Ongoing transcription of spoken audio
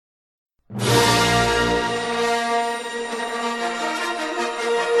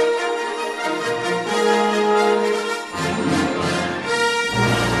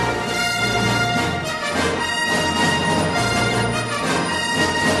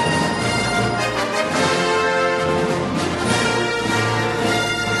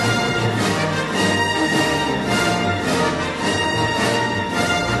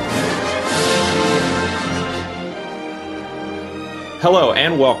Hello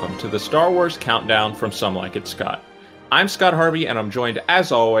and welcome to the Star Wars Countdown from Some Like It Scott. I'm Scott Harvey and I'm joined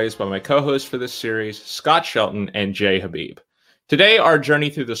as always by my co-hosts for this series, Scott Shelton and Jay Habib. Today our journey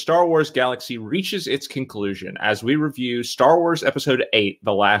through the Star Wars galaxy reaches its conclusion as we review Star Wars Episode 8,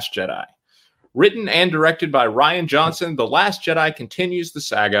 The Last Jedi. Written and directed by Rian Johnson, The Last Jedi continues the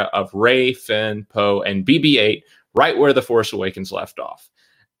saga of Rey, Finn, Poe, and BB-8 right where The Force Awakens left off.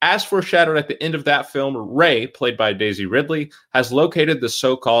 As foreshadowed at the end of that film, Rey, played by Daisy Ridley, has located the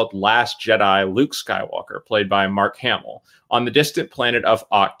so-called Last Jedi Luke Skywalker, played by Mark Hamill, on the distant planet of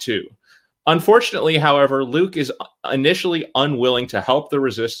Ahch-To. Unfortunately, however, Luke is initially unwilling to help the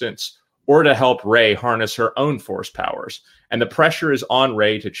Resistance or to help Rey harness her own Force powers, and the pressure is on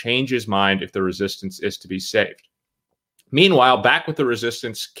Rey to change his mind if the Resistance is to be saved. Meanwhile, back with the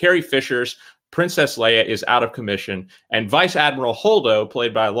Resistance, Carrie Fisher's Princess Leia is out of commission, and Vice Admiral Holdo,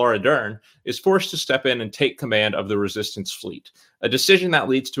 played by Laura Dern, is forced to step in and take command of the Resistance fleet, a decision that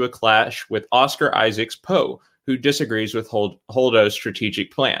leads to a clash with Oscar Isaac's Poe, who disagrees with Holdo's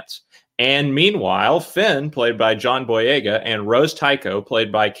strategic plans. And meanwhile, Finn, played by John Boyega, and Rose Tycho, played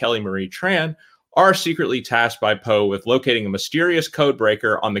by Kelly Marie Tran, are secretly tasked by Poe with locating a mysterious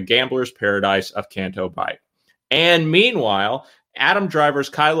codebreaker on the gambler's paradise of Canto Bight. And meanwhile, Adam Driver's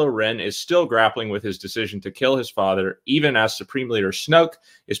Kylo Ren is still grappling with his decision to kill his father, even as Supreme Leader Snoke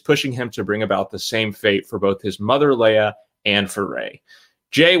is pushing him to bring about the same fate for both his mother Leia and for Rey.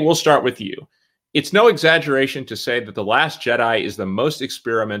 Jay, we'll start with you. It's no exaggeration to say that The Last Jedi is the most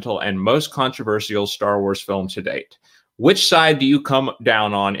experimental and most controversial Star Wars film to date. Which side do you come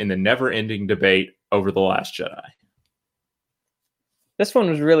down on in the never-ending debate over The Last Jedi? This one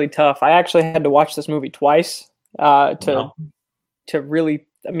was really tough. I actually had to watch this movie twice to really,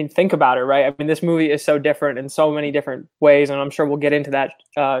 think about it, right? This movie is so different in so many different ways, and I'm sure we'll get into that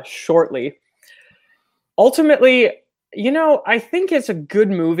shortly. Ultimately, I think it's a good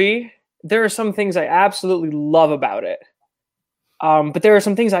movie. There are some things I absolutely love about it, but there are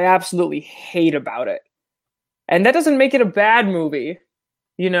some things I absolutely hate about it. And that doesn't make it a bad movie,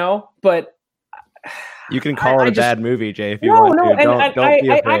 but you can call it a bad movie, Jay, if you want to. Don't be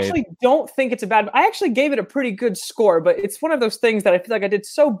afraid. I actually don't think it's a bad. I actually gave it a pretty good score, but it's one of those things that I feel like I did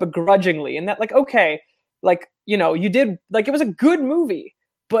so begrudgingly, and that you did it was a good movie,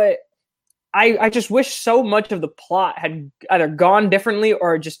 but I just wish so much of the plot had either gone differently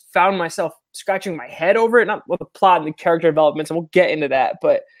or just found myself scratching my head over it. Not with the plot and the character developments, and we'll get into that,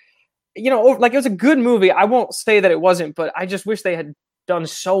 but it was a good movie. I won't say that it wasn't, but I just wish they had done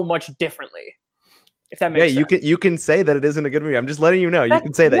so much differently. If that makes sense. You can say that it isn't a good movie. I'm just letting you know. You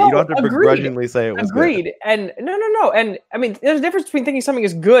can say that. You don't have to begrudgingly say it was agreed. Good. And no. And there's a difference between thinking something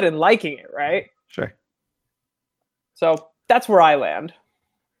is good and liking it, right? Sure. So that's where I land.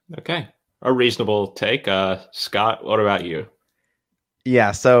 Okay. A reasonable take. Scott, what about you?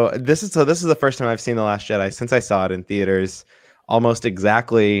 Yeah, so this is the first time I've seen The Last Jedi since I saw it in theaters almost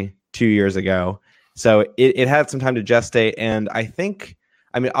exactly 2 years ago. So it had some time to gestate, and I think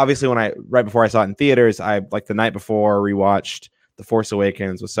obviously right before I saw it in theaters, I the night before rewatched The Force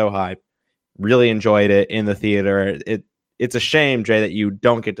Awakens, was so hyped, really enjoyed it in the theater. It's a shame, Jay, that you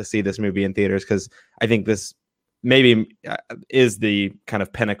don't get to see this movie in theaters, because I think this maybe is the kind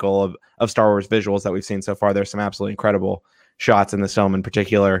of pinnacle of Star Wars visuals that we've seen so far. There's some absolutely incredible shots in this film in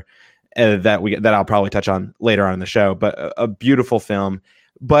particular that I'll probably touch on later on in the show, but a beautiful film.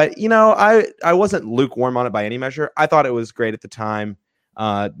 But, I wasn't lukewarm on it by any measure. I thought it was great at the time.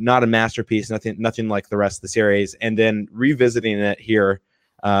 Not a masterpiece, nothing like the rest of the series. And then revisiting it here,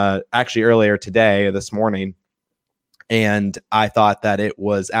 actually earlier this morning, and I thought that it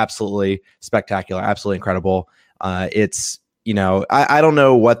was absolutely spectacular, absolutely incredible. It's, I don't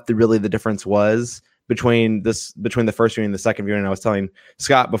know what the difference was between the first viewing and the second viewing. And I was telling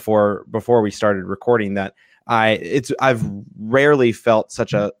Scott before we started recording that I've rarely felt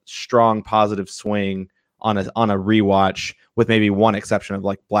such a strong positive swing on a rewatch, with maybe one exception of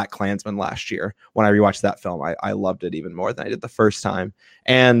Black Klansman last year. When I rewatched that film, I loved it even more than I did the first time.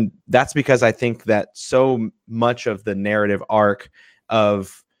 And that's because I think that so much of the narrative arc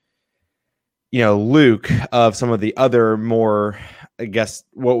of, Luke, of some of the other more, I guess,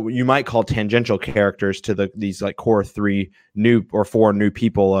 what you might call tangential characters to these core four new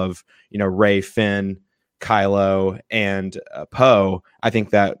people of, Rey, Finn, Kylo, and Poe. I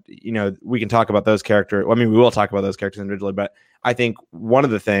think that we can talk about those characters. We will talk about those characters individually, but I think one of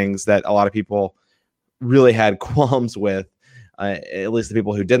the things that a lot of people really had qualms with, at least the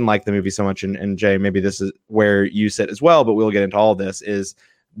people who didn't like the movie so much, and Jay, maybe this is where you sit as well, but we'll get into all of this, is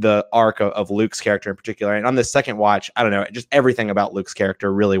the arc of Luke's character in particular. And on this second watch, I don't know, just everything about Luke's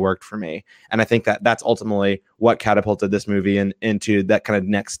character really worked for me. And I think that that's ultimately what catapulted this movie into that kind of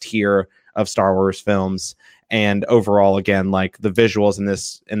next tier of Star Wars films. And overall, again, like the visuals in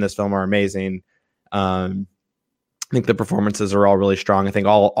this film are amazing. I think the performances are all really strong. I think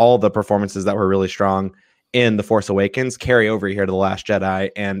all the performances that were really strong in The Force Awakens carry over here to The Last Jedi.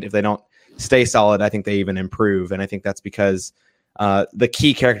 And if they don't stay solid, I think they even improve. And I think that's because the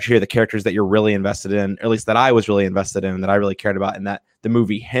key characters here, the characters that you're really invested in, or at least that I was really invested in, that I really cared about, and that the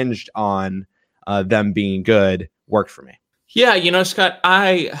movie hinged on them being good, worked for me. Yeah, Scott,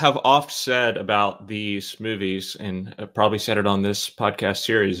 I have oft said about these movies, and I've probably said it on this podcast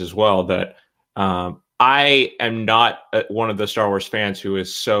series as well, that I am not one of the Star Wars fans who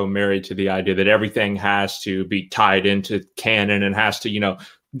is so married to the idea that everything has to be tied into canon and has to,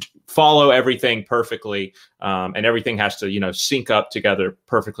 follow everything perfectly, and everything has to, sync up together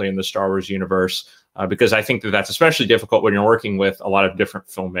perfectly in the Star Wars universe. Because I think that that's especially difficult when you're working with a lot of different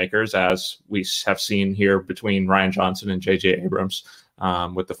filmmakers, as we have seen here between Rian Johnson and J.J. Abrams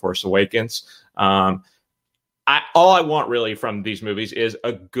with The Force Awakens. All I want really from these movies is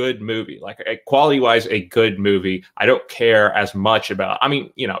a good movie, like quality-wise, a good movie. I don't care as much about,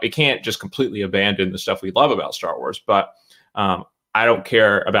 it can't just completely abandon the stuff we love about Star Wars, but I don't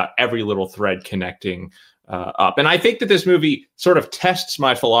care about every little thread connecting up. And I think that this movie sort of tests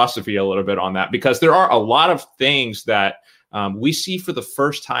my philosophy a little bit on that, because there are a lot of things that we see for the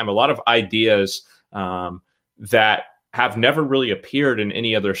first time, a lot of ideas that have never really appeared in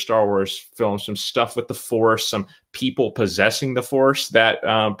any other Star Wars film. Some stuff with the Force, some people possessing the Force that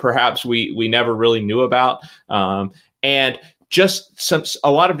perhaps we never really knew about. And just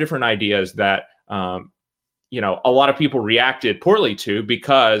a lot of different ideas that, a lot of people reacted poorly to,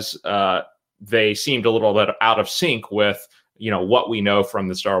 because they seemed a little bit out of sync with, what we know from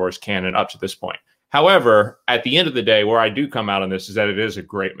the Star Wars canon up to this point. However, at the end of the day, where I do come out on this is that it is a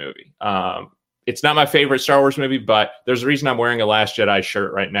great movie. It's not my favorite Star Wars movie, but there's a reason I'm wearing a Last Jedi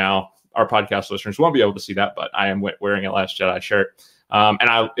shirt right now. Our podcast listeners won't be able to see that, but I am wearing a Last Jedi shirt.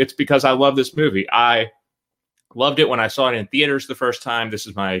 It's because I love this movie. I loved it when I saw it in theaters the first time. This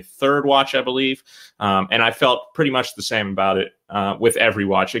is my third watch, I believe. And I felt pretty much the same about it with every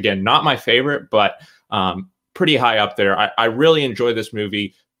watch. Again, not my favorite, but pretty high up there. I really enjoy this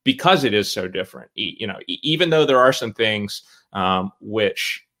movie because it is so different. Even though there are some things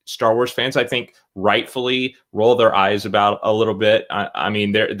which Star Wars fans, I think, rightfully roll their eyes about a little bit.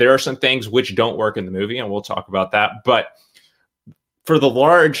 There are some things which don't work in the movie, and we'll talk about that. But for the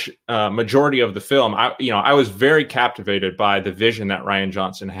large majority of the film, I was very captivated by the vision that Rian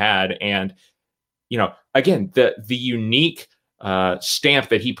Johnson had, and again, the unique stamp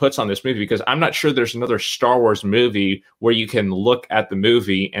that he puts on this movie. Because I'm not sure there's another Star Wars movie where you can look at the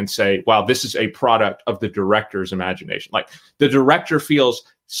movie and say, "Wow, this is a product of the director's imagination." Like, the director feels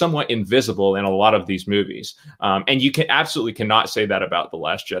somewhat invisible in a lot of these movies. And you cannot say that about The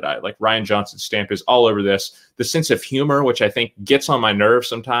Last Jedi. Like, Rian Johnson's stamp is all over this. The sense of humor, which I think gets on my nerves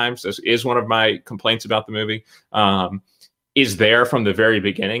sometimes, this is one of my complaints about the movie, is there from the very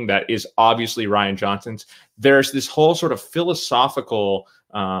beginning. That is obviously Rian Johnson's. There's this whole sort of philosophical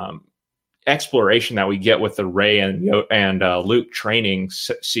exploration that we get with the Rey and Luke training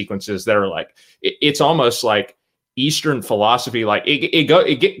sequences that are like, it's almost like Eastern philosophy. Like,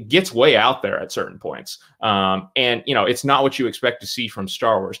 it gets way out there at certain points. And it's not what you expect to see from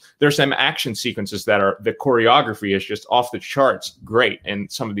Star Wars. There's some action sequences the choreography is just off the charts great in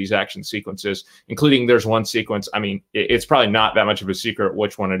some of these action sequences, including there's one sequence. It's probably not that much of a secret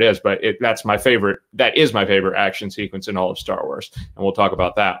which one it is, but that's my favorite. That is my favorite action sequence in all of Star Wars. And we'll talk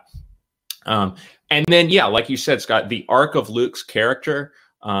about that. And then, like you said, Scott, the arc of Luke's character,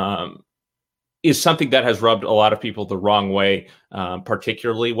 is something that has rubbed a lot of people the wrong way,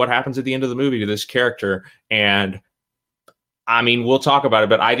 particularly what happens at the end of the movie to this character. And we'll talk about it,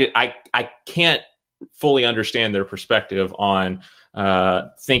 but I can't fully understand their perspective on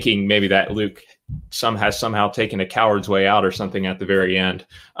thinking maybe that Luke has somehow taken a coward's way out or something at the very end.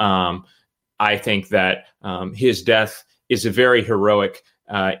 I think that his death is a very heroic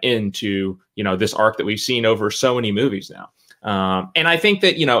into this arc that we've seen over so many movies now. And I think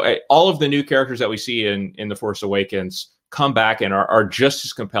that, all of the new characters that we see in The Force Awakens come back and are just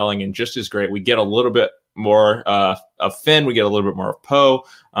as compelling and just as great. We get a little bit more of Finn, we get a little bit more of Poe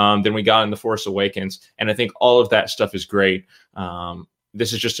than we got in The Force Awakens. And I think all of that stuff is great.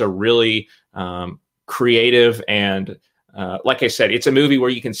 This is just a really creative and like I said, it's a movie where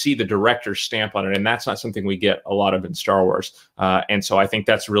you can see the director's stamp on it, and that's not something we get a lot of in Star Wars. And so I think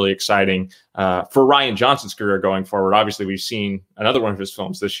that's really exciting for Rian Johnson's career going forward. Obviously, we've seen another one of his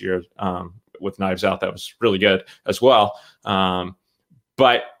films this year with Knives Out that was really good as well.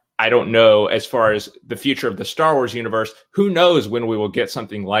 But I don't know, as far as the future of the Star Wars universe, who knows when we will get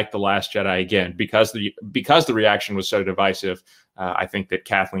something like The Last Jedi again, because the reaction was so divisive. I think that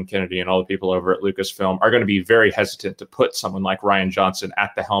Kathleen Kennedy and all the people over at Lucasfilm are going to be very hesitant to put someone like Rian Johnson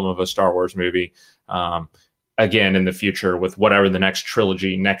at the helm of a Star Wars movie again in the future, with whatever the next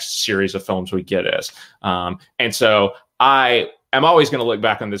trilogy, next series of films we get is. And so I'm always going to look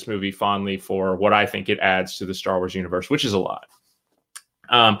back on this movie fondly for what I think it adds to the Star Wars universe, which is a lot.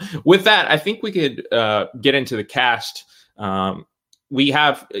 With that, I think we could get into the cast. We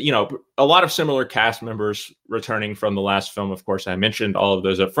have, a lot of similar cast members returning from the last film. Of course, I mentioned all of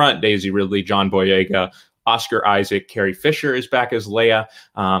those up front: Daisy Ridley, John Boyega, Oscar Isaac, Carrie Fisher is back as Leia.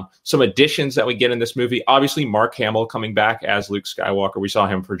 Some additions that we get in this movie: obviously Mark Hamill coming back as Luke Skywalker. We saw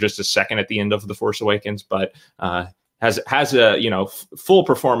him for just a second at the end of The Force Awakens, but has a full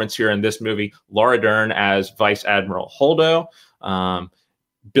performance here in this movie. Laura Dern as Vice Admiral Holdo.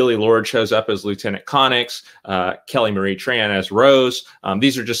 Billy Lord shows up as Lieutenant Connix, Kelly Marie Tran as Rose.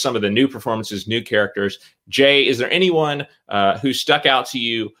 These are just some of the new performances, new characters. Jay, is there anyone who stuck out to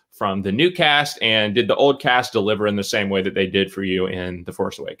you from the new cast, and did the old cast deliver in the same way that they did for you in The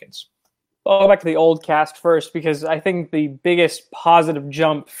Force Awakens? I'll go back to the old cast first, because I think the biggest positive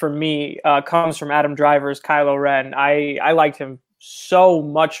jump for me comes from Adam Driver's Kylo Ren. I liked him so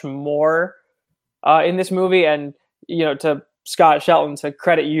much more in this movie, and to Scott Shelton, to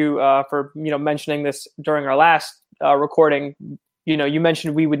credit you for mentioning this during our last recording. You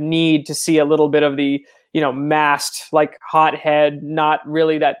mentioned we would need to see a little bit of the masked, like, hothead, not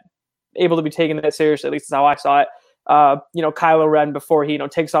really that able to be taken that seriously. At least that's how I saw it. Kylo Ren, before he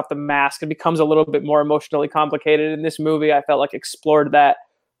takes off the mask and becomes a little bit more emotionally complicated. In this movie, I felt like explored that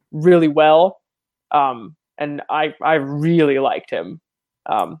really well, and I really liked him.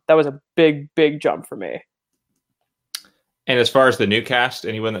 That was a big jump for me. And as far as the new cast,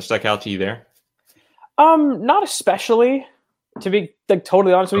 anyone that stuck out to you there? Not especially, to be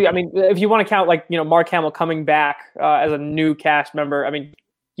totally honest with you. I mean, if you want to count Mark Hamill coming back as a new cast member, I mean,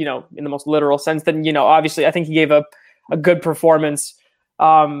 in the most literal sense, then obviously I think he gave a good performance.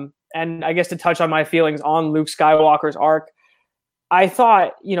 And I guess to touch on my feelings on Luke Skywalker's arc, I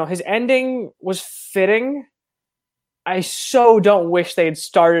thought his ending was fitting. I so don't wish they had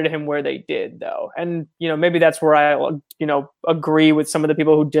started him where they did, though. And, maybe that's where I, agree with some of the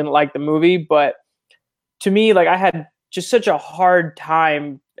people who didn't like the movie. But to me, I had just such a hard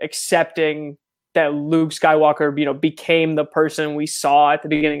time accepting that Luke Skywalker, became the person we saw at the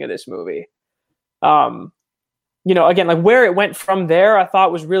beginning of this movie. Again, where it went from there, I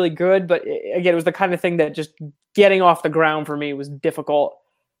thought was really good. But again, it was the kind of thing that just getting off the ground for me was difficult.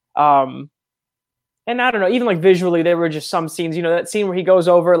 And I don't know, even visually, there were just some scenes, that scene where he goes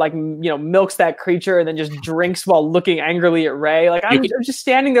over, milks that creature and then just drinks while looking angrily at Rey. I'm just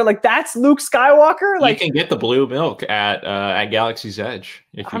standing there that's Luke Skywalker. You can get the blue milk at Galaxy's Edge.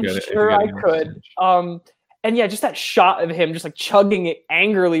 I'm sure I could. And yeah, just that shot of him just chugging it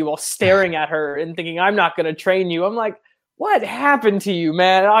angrily while staring at her and thinking, I'm not going to train you. I'm like, what happened to you,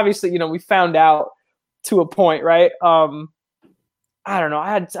 man? And obviously, we found out to a point, right? I don't know.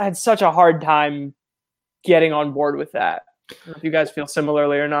 I had such a hard time getting on board with that. I don't know if you guys feel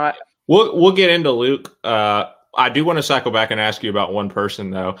similarly or not. We'll get into Luke. I do want to cycle back and ask you about one person,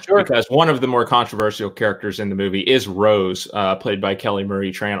 though, sure, because one of the more controversial characters in the movie is Rose, played by Kelly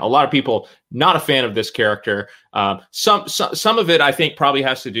Marie Tran. A lot of people not a fan of this character. Some of it, I think, probably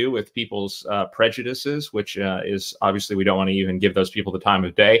has to do with people's prejudices, which is obviously we don't want to even give those people the time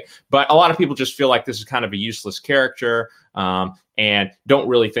of day. But a lot of people just feel like this is kind of a useless character and don't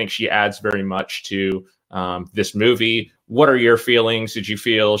really think she adds very much to this movie. What are your feelings? Did you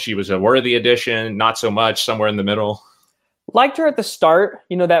feel she was a worthy addition? Not so much, somewhere in the middle? Liked her at the start,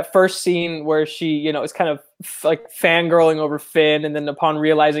 that first scene where she, is kind of fangirling over Finn. And then upon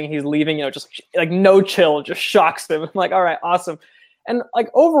realizing he's leaving, just no chill, just shocks them. I'm like, all right, awesome. And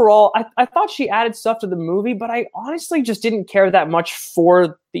overall, I thought she added stuff to the movie, but I honestly just didn't care that much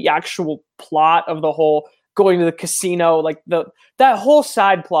for the actual plot of the whole going to the casino, that whole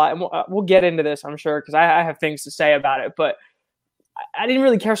side plot. And we'll get into this, I'm sure, because I have things to say about it. But I didn't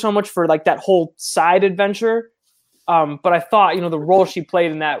really care so much for that whole side adventure. But I thought, the role she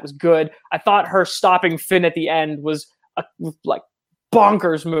played in that was good. I thought her stopping Finn at the end was a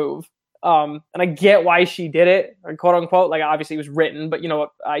bonkers move. And I get why she did it, quote unquote. Obviously it was written, but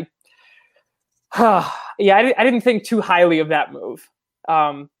Yeah, I didn't think too highly of that move.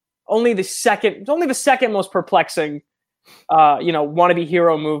 Only the second most perplexing, wannabe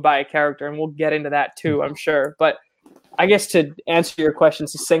hero move by a character, and we'll get into that too, I'm sure. But I guess to answer your question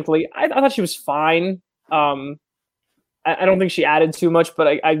succinctly, I thought she was fine. I don't think she added too much, but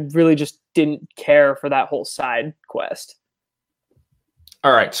I really just didn't care for that whole side quest.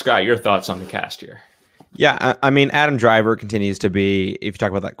 All right, Scott, your thoughts on the cast here? Yeah, I mean, Adam Driver continues to be, if you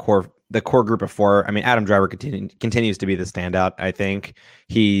talk about the core group of four, I mean, Adam Driver continues to be the standout. I think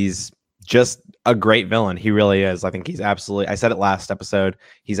he's just a great villain. He really is. I think he's absolutely, I said it last episode,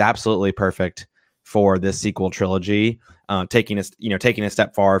 he's absolutely perfect for this sequel trilogy, taking a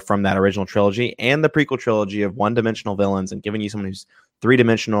step forward from that original trilogy and the prequel trilogy of one-dimensional villains and giving you someone who's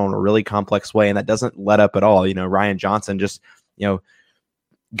three-dimensional in a really complex way, and that doesn't let up at all. Rian Johnson just,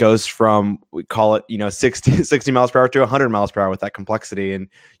 goes from, we call it, 60 miles per hour to 100 miles per hour with that complexity, and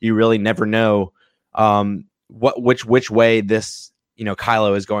you really never know which way this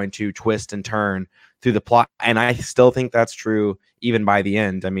Kylo is going to twist and turn through the plot. And I still think that's true even by the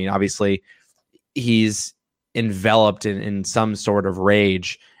end. I mean, obviously he's enveloped in some sort of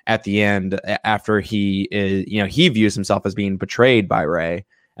rage at the end after he is, he views himself as being betrayed by Rey,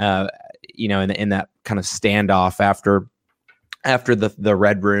 in that kind of standoff after the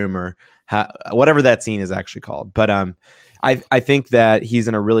Red Room, or whatever that scene is actually called. But I think that he's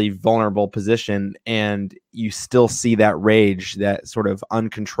in a really vulnerable position, and you still see that rage, that sort of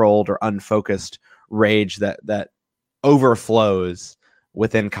uncontrolled or unfocused rage that overflows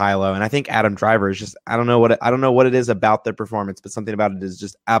within Kylo. And I think Adam Driver is just, I don't know what it is about the performance, but something about it is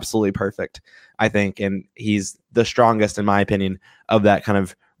just absolutely perfect, I think. And he's the strongest, in my opinion, of that kind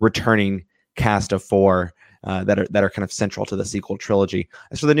of returning cast of four that are kind of central to the sequel trilogy.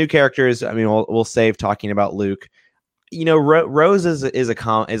 As for the new characters, I mean, we'll save talking about Luke. Rose is a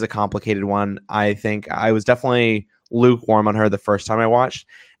complicated one. I think I was definitely lukewarm on her the first time I watched.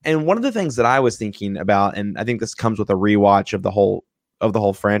 And one of the things that I was thinking about, and I think this comes with a rewatch of the whole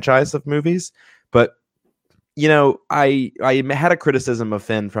franchise of movies, but I had a criticism of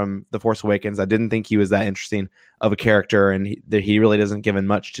Finn from The Force Awakens. I didn't think he was that interesting of a character, and he really doesn't given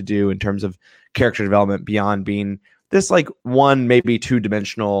much to do in terms of character development beyond being this like one, maybe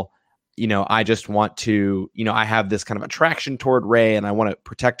two-dimensional, I just want to, I have this kind of attraction toward Rey and I want to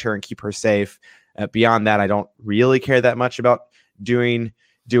protect her and keep her safe. Beyond that, I don't really care that much about doing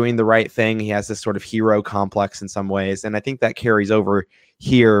the right thing. He has this sort of hero complex in some ways, and I think that carries over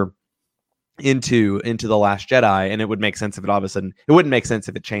here into The Last Jedi, and it would make sense if it all of a sudden, it wouldn't make sense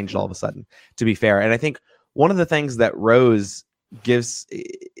if it changed all of a sudden, to be fair. And I think one of the things that Rose gives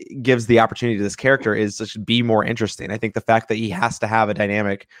the opportunity to this character is to be more interesting. I think the fact that he has to have a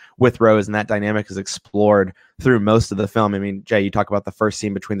dynamic with Rose, and that dynamic is explored through most of the film. I mean, Jay, you talk about the first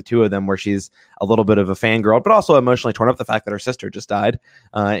scene between the two of them where she's a little bit of a fangirl, but also emotionally torn up the fact that her sister just died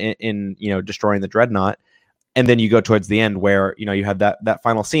in destroying the Dreadnought. And then you go towards the end where, you have that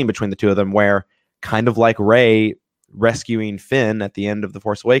final scene between the two of them where, kind of like Rey rescuing Finn at the end of The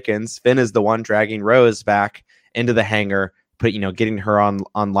Force Awakens, Finn is the one dragging Rose back into the hangar, getting her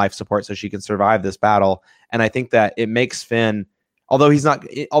on life support so she can survive this battle. And I think that it makes Finn, although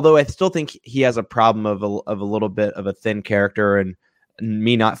I still think he has a problem of a little bit of a thin character and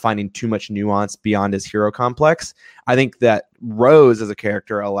me not finding too much nuance beyond his hero complex. I think that Rose as a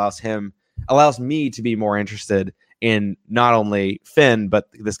character allows me to be more interested in not only Finn, but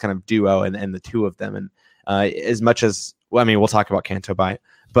this kind of duo and the two of them. And as much as, well, I mean, we'll talk about Canto Bight,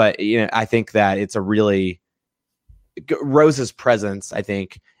 but I think that it's a really, Rose's presence, I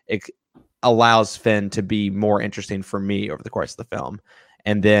think, it allows Finn to be more interesting for me over the course of the film.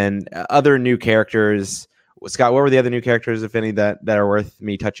 And then other new characters, Scott, what were the other new characters, if any, that are worth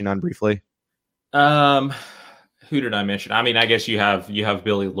me touching on briefly? Who did I mention? I mean, I guess you have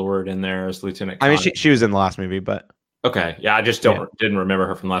Billie Lourd in there as Lieutenant Connie. I mean, she was in the last movie, but okay, yeah, I just didn't remember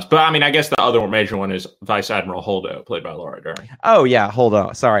her from last. But I mean, I guess the other major one is Vice Admiral Holdo, played by Laura Dern. Oh yeah,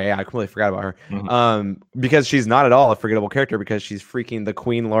 Holdo. Sorry, yeah, I completely forgot about her. Mm-hmm. Because she's not at all a forgettable character, because she's freaking the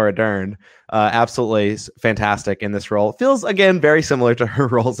Queen Laura Dern. Absolutely fantastic in this role. Feels again very similar to her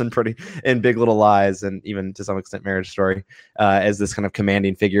roles in Big Little Lies and even to some extent Marriage Story, as this kind of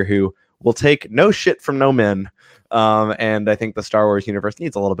commanding figure who will take no shit from no men. And I think the Star Wars universe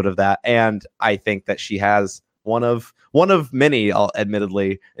needs a little bit of that. And I think that she has one of many,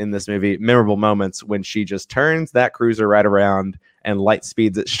 admittedly, in this movie, memorable moments when she just turns that cruiser right around and light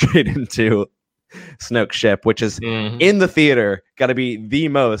speeds it straight into Snoke's ship, which is in the theater got to be the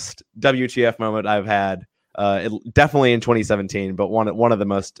most WTF moment I've had. Definitely in 2017, but one of the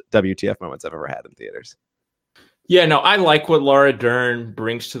most WTF moments I've ever had in theaters. Yeah, no, I like what Laura Dern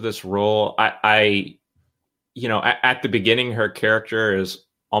brings to this role. I you know, at the beginning, her character is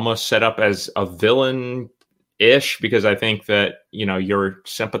almost set up as a villain ish, because I think that, you know, you're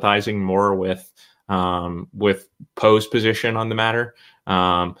sympathizing more with Poe's position on the matter.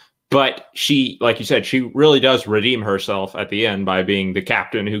 But she, like you said, she really does redeem herself at the end by being the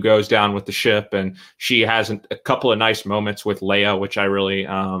captain who goes down with the ship. And she has a couple of nice moments with Leia, which I really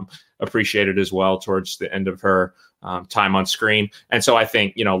appreciated as well towards the end of her time on screen. And so I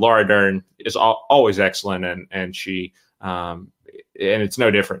think, you know, Laura Dern is always excellent, and she and it's no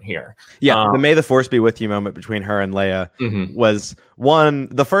different here. Yeah, the "May the Force be with you" moment between her and Leia was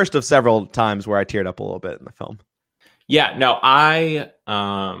the first of several times where I teared up a little bit in the film. Yeah, no, I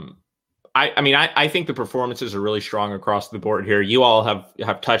mean, I think the performances are really strong across the board here. You all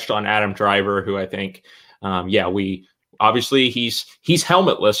have touched on Adam Driver, who I think, we obviously he's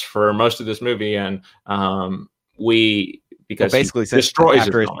helmetless for most of this movie, and because basically destroys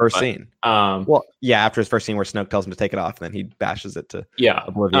after his first scene. After his first scene where Snoke tells him to take it off, and then he bashes it to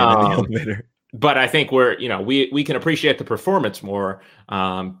oblivion in the elevator. But I think we can appreciate the performance more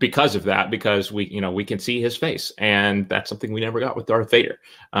because of that, because we can see his face, and that's something we never got with Darth Vader,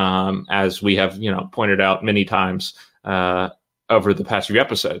 as we have pointed out many times over the past few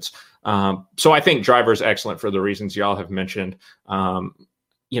episodes. So I think Driver's excellent for the reasons y'all have mentioned.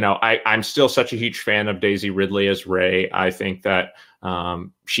 I'm still such a huge fan of Daisy Ridley as Rey. I think that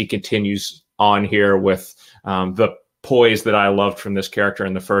she continues on here with the poise that I loved from this character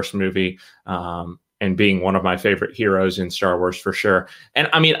in the first movie, and being one of my favorite heroes in Star Wars for sure. And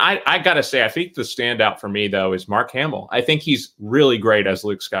I mean, I gotta say, I think the standout for me though is Mark Hamill. I think he's really great as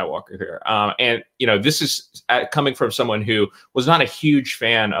Luke Skywalker here. And this is coming from someone who was not a huge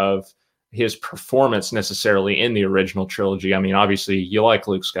fan of his performance necessarily in the original trilogy. I mean, obviously you like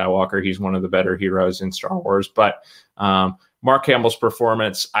Luke Skywalker. He's one of the better heroes in Star Wars, but Mark Hamill's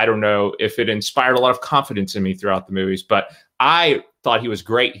performance, I don't know if it inspired a lot of confidence in me throughout the movies, but I thought he was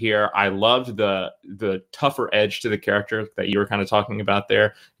great here. I loved the tougher edge to the character that you were kind of talking about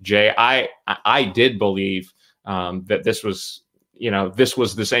there, Jay. I did believe that this was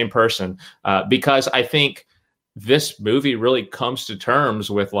the same person, because I think this movie really comes to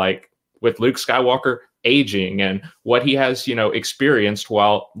terms with Luke Skywalker aging and what he has, experienced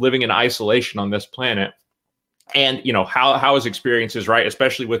while living in isolation on this planet. And, how his experiences, right,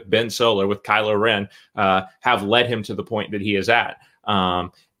 especially with Ben Solo, with Kylo Ren, have led him to the point that he is at.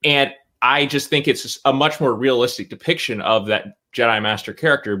 And I just think it's a much more realistic depiction of that Jedi Master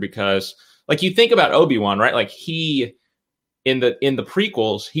character, because, you think about Obi-Wan, right? He, in the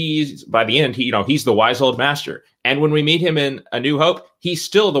prequels, he's, by the end, he's the wise old master. And when we meet him in A New Hope, he's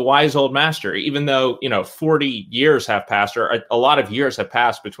still the wise old master, even though, 40 years have passed, or a lot of years have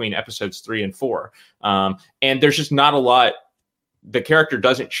passed between episodes 3 and 4. And there's just not a lot. The character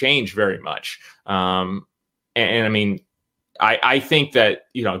doesn't change very much. And I mean, I think that,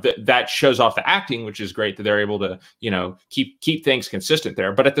 that shows off the acting, which is great that they're able to, keep things consistent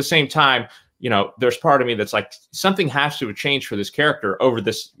there. But at the same time, there's part of me that's like, something has to have changed for this character over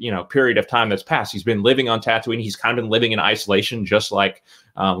this, period of time that's passed. He's been living on Tatooine. He's kind of been living in isolation, just like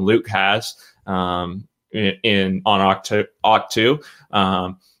Luke has on Ahch-To.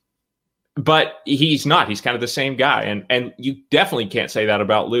 But he's not. He's kind of the same guy. And you definitely can't say that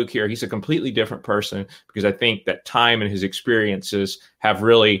about Luke here. He's a completely different person, because I think that time and his experiences have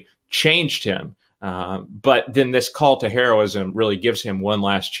really changed him. But then this call to heroism really gives him one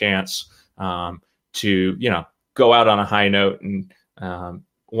last chance to go out on a high note and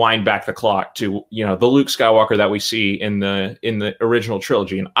wind back the clock to the Luke Skywalker that we see in the original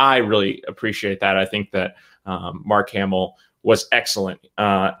trilogy. And I really appreciate that. I think that Mark Hamill was excellent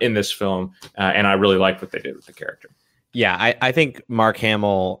in this film, and I really liked what they did with the character. Yeah, I think Mark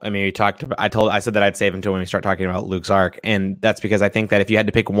Hamill, I mean, I said that I'd save him till when we start talking about Luke's arc, and that's because I think that if you had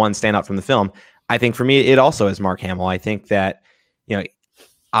to pick one standout from the film, I think for me it also is Mark Hamill. I think that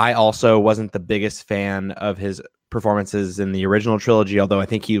I also wasn't the biggest fan of his performances in the original trilogy, although I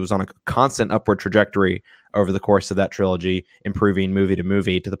think he was on a constant upward trajectory over the course of that trilogy, improving movie to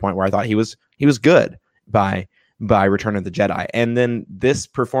movie to the point where I thought he was good by Return of the Jedi. And then this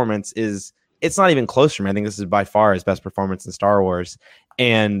performance it's not even close for me. I think this is by far his best performance in Star Wars.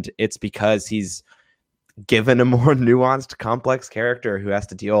 And it's because he's given a more nuanced, complex character who has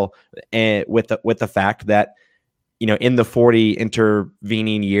to deal with the fact that, in the 40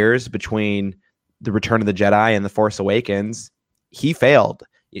 intervening years between the Return of the Jedi and the Force Awakens, he failed.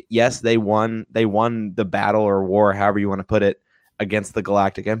 Yes, they won the battle or war, however you want to put it, against the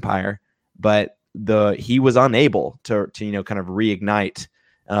Galactic Empire, but he was unable to kind of reignite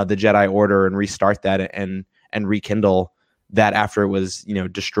the Jedi Order and restart that and and rekindle that after it was,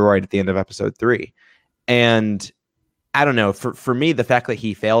 destroyed at the end of episode 3. And I don't know, for me, the fact that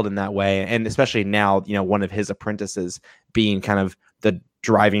he failed in that way, and especially now, one of his apprentices being kind of the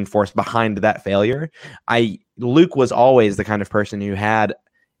driving force behind that failure, Luke was always the kind of person who had,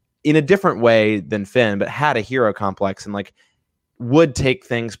 in a different way than Finn, but had a hero complex and like would take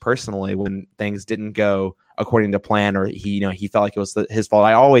things personally when things didn't go according to plan, or he felt like it was his fault.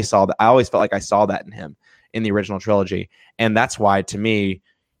 I always felt like I saw that in him in the original trilogy. And that's why, to me,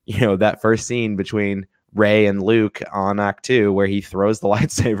 that first scene between Rey and Luke on Act 2, where he throws the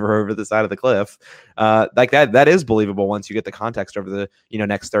lightsaber over the side of the cliff, like that is believable once you get the context over the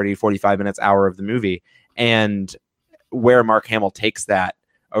next 30, 45 minutes, hour of the movie. And where Mark Hamill takes that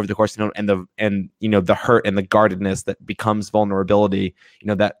over the course of the hurt and the guardedness that becomes vulnerability,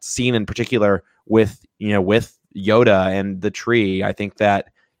 that scene in particular with Yoda and the tree, I think that,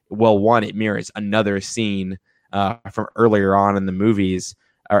 well, one, it mirrors another scene from earlier on in the movies,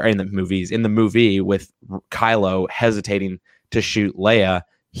 or in the movie with Kylo hesitating to shoot Leia.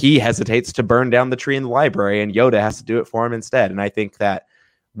 He hesitates to burn down the tree in the library, and Yoda has to do it for him instead. And I think that,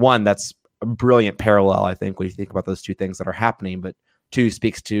 one, that's a brilliant parallel, I think, when you think about those two things that are happening. But two,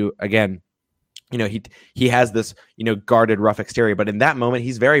 speaks to, again, he has this, guarded, rough exterior, but in that moment,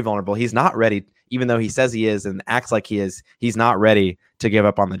 he's very vulnerable. He's not ready, even though he says he is and acts like he is, he's not ready to give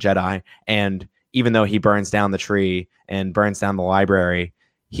up on the Jedi. And even though he burns down the tree and burns down the library,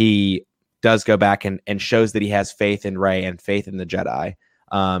 he does go back and shows that he has faith in Rey and faith in the Jedi,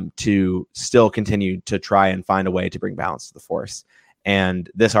 to still continue to try and find a way to bring balance to the Force. And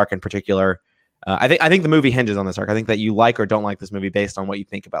this arc in particular, I think the movie hinges on this arc. I think that you like or don't like this movie based on what you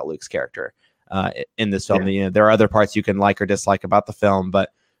think about Luke's character in this film. Yeah. There are other parts you can like or dislike about the film,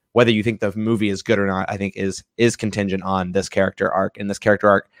 but whether you think the movie is good or not, I think is contingent on this character arc. And this character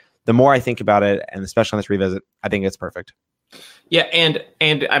arc, the more I think about it, and especially on this revisit, I think it's perfect. Yeah, and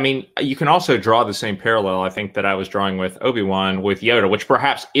I mean, you can also draw the same parallel, I think, that I was drawing with Obi-Wan with Yoda, which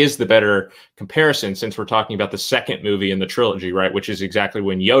perhaps is the better comparison, since we're talking about the second movie in the trilogy, right? Which is exactly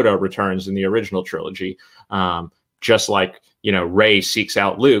when Yoda returns in the original trilogy. Just like, Rey seeks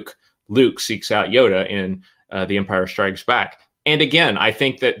out Luke, Luke seeks out Yoda in The Empire Strikes Back. And again, I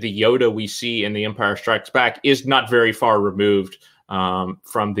think that the Yoda we see in The Empire Strikes Back is not very far removed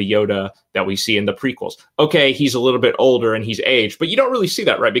from the Yoda that we see in the prequels. Okay, he's a little bit older and he's aged, but you don't really see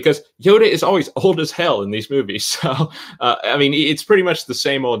that, right? Because Yoda is always old as hell in these movies. So, I mean, it's pretty much the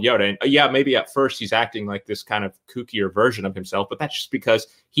same old Yoda. And yeah, maybe at first he's acting like this kind of kookier version of himself, but that's just because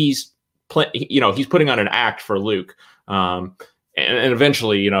he's putting on an act for Luke. And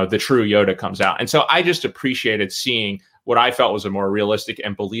eventually, the true Yoda comes out. And so I just appreciated seeing what I felt was a more realistic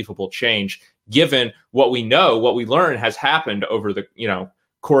and believable change, given what we learn has happened over the,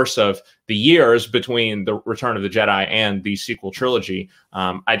 course of the years between the Return of the Jedi and the sequel trilogy.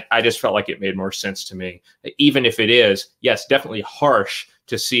 I just felt like it made more sense to me, even if it is, yes, definitely harsh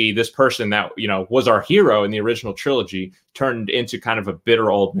to see this person that, was our hero in the original trilogy turned into kind of a bitter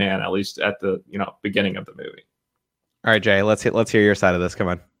old man, at least at the, beginning of the movie. All right, Jay, let's hear your side of this. Come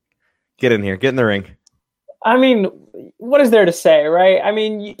on, get in here, get in the ring. I mean, what is there to say, right? I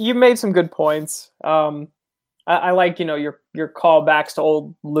mean, you made some good points. I like, your callbacks to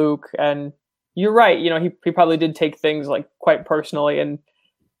old Luke, and you're right. He probably did take things like quite personally, and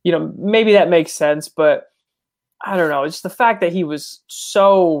maybe that makes sense. But I don't know. It's the fact that he was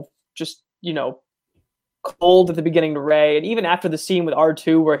so just cold at the beginning to Rey, and even after the scene with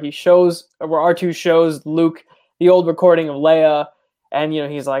R2 where R2 shows Luke the old recording of Leia, and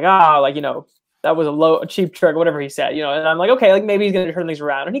he's like, that was a cheap trick, whatever he said, and I'm like, okay, like maybe he's going to turn things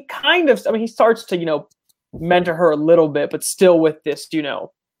around. And he kind of, he starts to, mentor her a little bit, but still with this,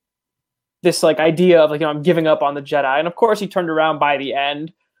 this like idea of like, I'm giving up on the Jedi. And of course he turned around by the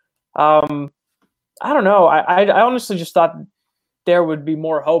end. I don't know. I honestly just thought there would be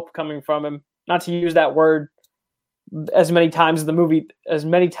more hope coming from him, not to use that word as many times as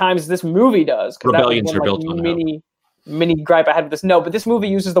this movie does. Rebellions are built on hope. Mini gripe I had with this. No, but this movie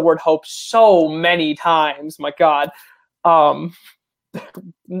uses the word hope so many times. My God.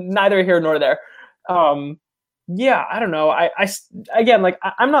 Neither here nor there. Yeah, I don't know.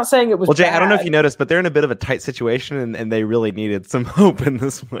 I'm not saying it was. Well, Jay, bad. I don't know if you noticed, but they're in a bit of a tight situation, and they really needed some hope in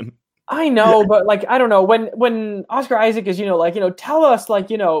this one. I know, but like, I don't know, when Oscar Isaac is, tell us, like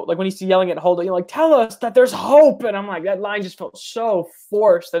when he's yelling at Holdo, tell us that there's hope. And I'm like, that line just felt so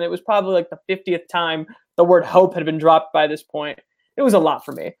forced. And it was probably like the 50th time the word hope had been dropped by this point. It was a lot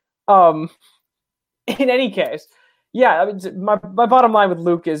for me. In any case, yeah, I mean, my bottom line with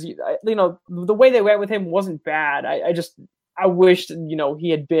Luke is, the way they went with him wasn't bad. I I wish, he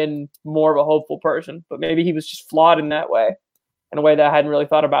had been more of a hopeful person, but maybe he was just flawed in that way, in a way that I hadn't really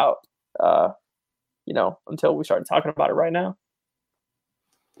thought about, until we started talking about it right now.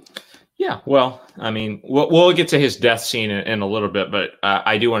 Yeah, well, I mean, we'll get to his death scene in a little bit, but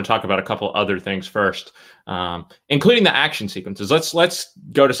I do want to talk about a couple other things first, including the action sequences. Let's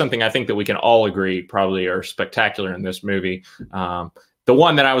go to something I think that we can all agree probably are spectacular in this movie. The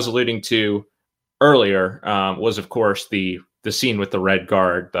one that I was alluding to earlier was, of course, the scene with the Red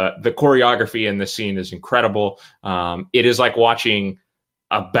Guard. The choreography in this scene is incredible. It is like watching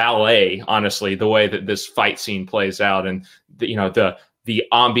a ballet, honestly, the way that this fight scene plays out, and the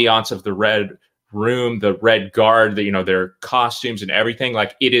ambiance of the Red Room, the Red Guard, their costumes and everything.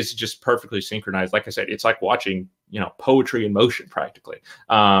 Like, it is just perfectly synchronized. Like I said, it's like watching, poetry in motion practically.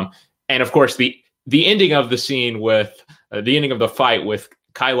 And of course, the ending of the scene with the ending of the fight with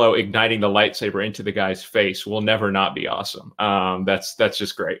Kylo igniting the lightsaber into the guy's face will never not be awesome. That's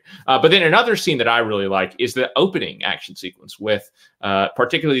just great. But then another scene that I really like is the opening action sequence with,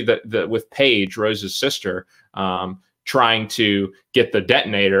 particularly with Paige, Rose's sister, trying to get the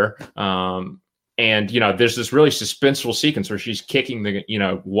detonator. And, there's this really suspenseful sequence where she's kicking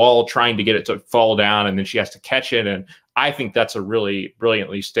the, wall, trying to get it to fall down, and then she has to catch it. And I think that's a really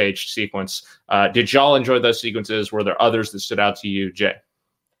brilliantly staged sequence. Did y'all enjoy those sequences? Were there others that stood out to you, Jay?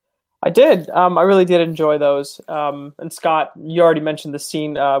 I did. I really did enjoy those. And Scott, you already mentioned the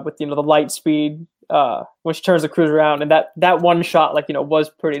scene with, the light speed when she turns the cruise around, and that one shot, was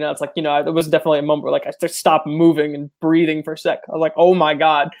pretty nuts. There was definitely a moment where I just stopped moving and breathing for a sec. I was like, oh my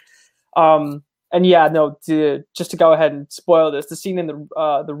God. And yeah, no, just to go ahead and spoil this, the scene in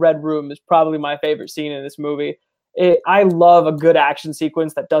the Red Room is probably my favorite scene in this movie. I love a good action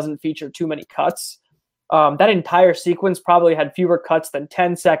sequence that doesn't feature too many cuts. That entire sequence probably had fewer cuts than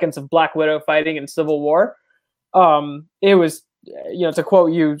 10 seconds of Black Widow fighting in Civil War. It was, to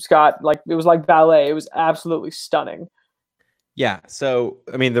quote you, Scott, it was like ballet. It was absolutely stunning. Yeah. So,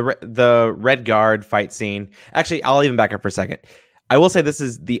 I mean, the Red Guard fight scene, actually, I'll even back up for a second. I will say this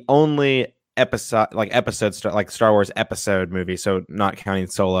is the only Star Wars episode movie, so not counting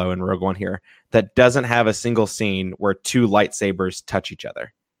Solo and Rogue One here, that doesn't have a single scene where two lightsabers touch each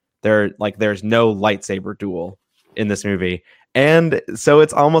other. There's no lightsaber duel in this movie. And so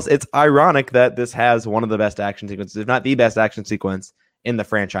it's ironic that this has one of the best action sequences, if not the best action sequence in the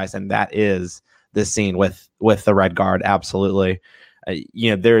franchise, and that is this scene with the Red Guard. Absolutely.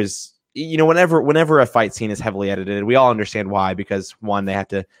 There's whenever a fight scene is heavily edited, we all understand why, because one, they have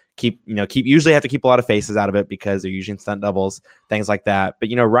to usually have to keep a lot of faces out of it because they're using stunt doubles, things like that. But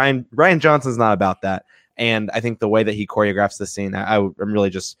Rian Johnson's not about that. And I think the way that he choreographs the scene, I'm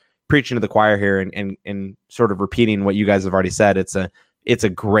really just preaching to the choir here and sort of repeating what you guys have already said. It's a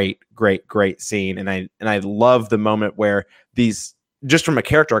great scene. And I love the moment where these, just from a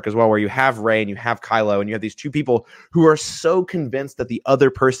character arc as well, where you have Rey and you have Kylo and you have these two people who are so convinced that the other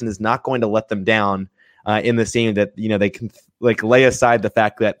person is not going to let them down in the scene that, they can lay aside the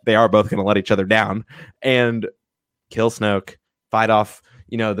fact that they are both going to let each other down and kill Snoke, fight off,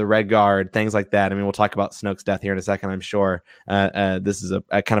 the Red Guard, things like that. I mean, we'll talk about Snoke's death here in a second, I'm sure. This is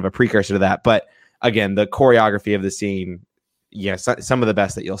a kind of a precursor to that. But again, the choreography of the scene, yes, some of the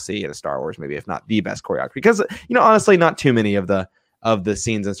best that you'll see in a Star Wars movie, if not the best choreography. Because, honestly, not too many of the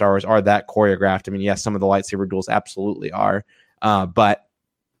scenes in Star Wars are that choreographed. I mean, yes, some of the lightsaber duels absolutely are. But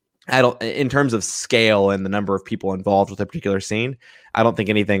in terms of scale and the number of people involved with a particular scene, I don't think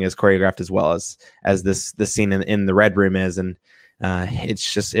anything is choreographed as well as this scene in the Red Room is. And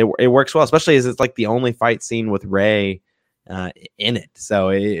it's just it works well, especially as it's like the only fight scene with Rey in it. So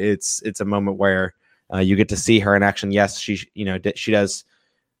it's a moment where you get to see her in action. Yes, she does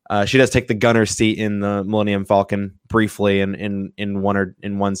take the gunner seat in the Millennium Falcon briefly in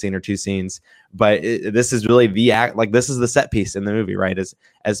one scene or two scenes, but this is really this is the set piece in the movie, right?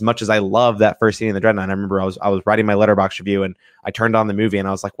 As much as I love that first scene in the Dreadnought, I remember I was writing my Letterboxd review and I turned on the movie and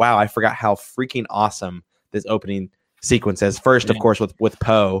I was like, wow, I forgot how freaking awesome this opening sequence is. First, of course, with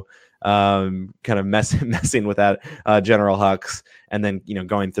Poe kind of messing with that General Hux, and then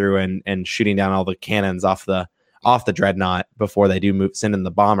going through and shooting down all the cannons off the Dreadnought before they do send in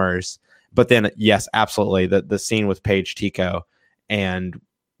the bombers. But then, yes, absolutely, the scene with Paige Tico and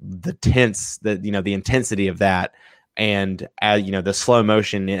the intensity of that, and the slow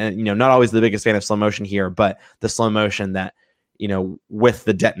motion. And not always the biggest fan of slow motion here, but the slow motion that with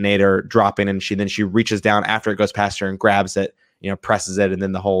the detonator dropping, and she reaches down after it goes past her and grabs it, presses it, and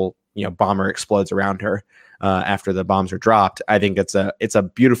then the whole bomber explodes around her after the bombs are dropped. I think it's a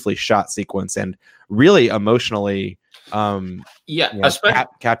beautifully shot sequence and really emotionally Yeah,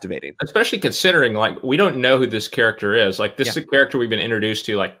 captivating. Especially considering, like, we don't know who this character is. Like, this is a character we've been introduced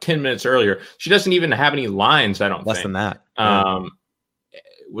to like 10 minutes earlier. She doesn't even have any lines, I don't think. Less than that.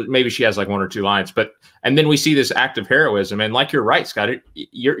 Maybe she has like one or two lines, and then we see this act of heroism. And like, you're right, Scott.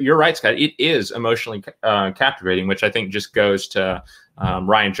 You're right, Scott. It is emotionally captivating, which I think just goes to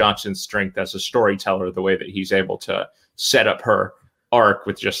Rian Johnson's strength as a storyteller, the way that he's able to set up her arc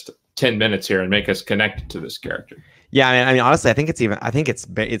with just 10 minutes here and make us connected to this character. Yeah, I mean, honestly, I think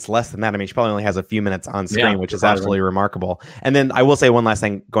it's less than that. I mean, she probably only has a few minutes on screen, which is absolutely remarkable. And then I will say one last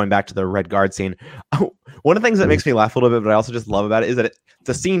thing, going back to the Red Guard scene. One of the things that makes me laugh a little bit, but I also just love about it, is that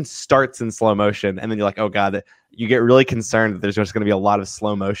the scene starts in slow motion, and then you're like, oh god, you get really concerned that there's just going to be a lot of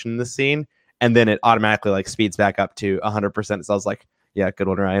slow motion in this scene, and then it automatically like speeds back up to 100%. So I was like, yeah, good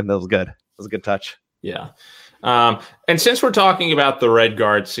one, Ryan. That was good. That was a good touch. Yeah. And since we're talking about the Red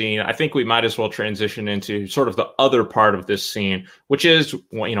Guard scene, I think we might as well transition into sort of the other part of this scene, which is,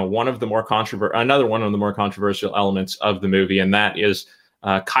 another one of the more controversial elements of the movie, and that is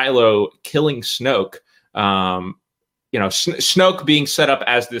Kylo killing Snoke. Snoke being set up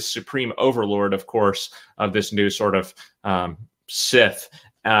as this supreme overlord, of course, of this new sort of Sith,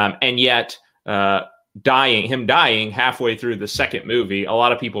 and yet dying halfway through the second movie. A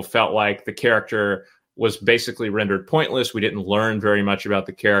lot of people felt like the character was basically rendered pointless. We didn't learn very much about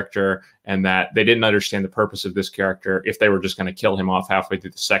the character, and that they didn't understand the purpose of this character if they were just going to kill him off halfway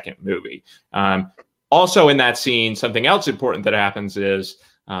through the second movie. Also in that scene, something else important that happens is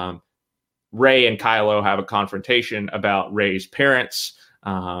Rey and Kylo have a confrontation about Rey's parents.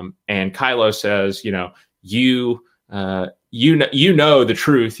 And Kylo says, you know the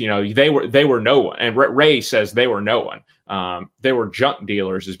truth. They were no one. And Rey says they were no one. They were junk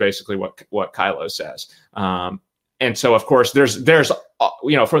dealers is basically what Kylo says. And so, of course, there's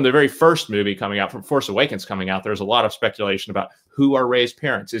from the very first movie coming out, from Force Awakens coming out, there's a lot of speculation about who are Rey's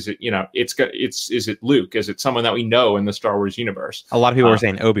parents. Is it, is it Luke? Is it someone that we know in the Star Wars universe? A lot of people were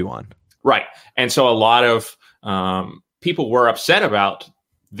saying Obi-Wan. Right. And so a lot of people were upset about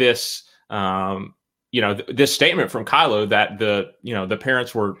this, this statement from Kylo that the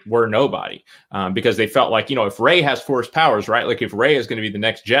parents were nobody, because they felt like, if Rey has Force powers, right? Like, if Rey is going to be the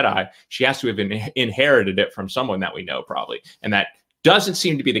next Jedi, she has to have inherited it from someone that we know, probably. And that doesn't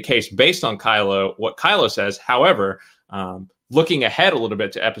seem to be the case based on what Kylo says. However, looking ahead a little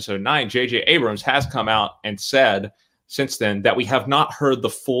bit to Episode 9, J.J. Abrams has come out and said since then that we have not heard the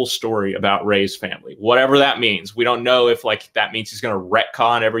full story about Rey's family, whatever that means. We don't know if that means he's going to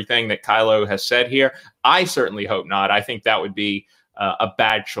retcon everything that Kylo has said here. I certainly hope not. I think that would be a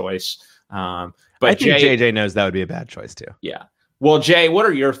bad choice. But I think JJ knows that would be a bad choice too. Yeah. Well, Jay, what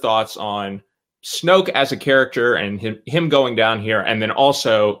are your thoughts on Snoke as a character and him going down here, and then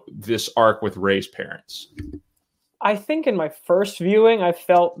also this arc with Rey's parents? I think in my first viewing, I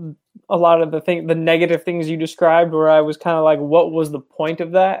felt a lot of the negative things you described, where I was kind of like, what was the point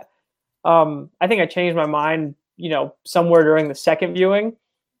of that? I think I changed my mind, somewhere during the second viewing.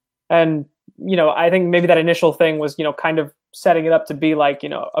 And, I think maybe that initial thing was, kind of setting it up to be like,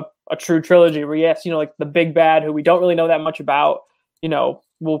 a true trilogy where, yes, like the big bad who we don't really know that much about,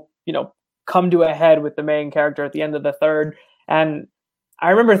 will, come to a head with the main character at the end of the third. And I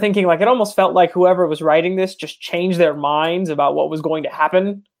remember thinking, like, it almost felt like whoever was writing this just changed their minds about what was going to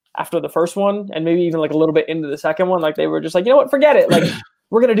happen after the first one, and maybe even like a little bit into the second one. Like, they were just like, you know what, forget it. Like,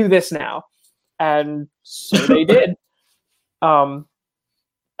 we're going to do this now. And so they did. Upon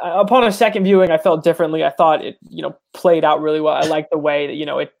a second viewing, I felt differently. I thought it, played out really well. I liked the way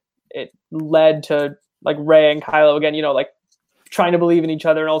that, it led to like Rey and Kylo again, like trying to believe in each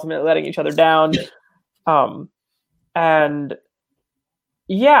other and ultimately letting each other down. And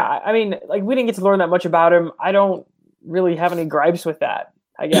yeah, I mean, like, we didn't get to learn that much about him. I don't really have any gripes with that,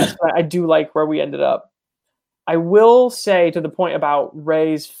 I guess. But I do like where we ended up. I will say, to the point about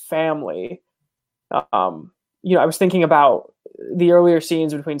Rey's family, I was thinking about the earlier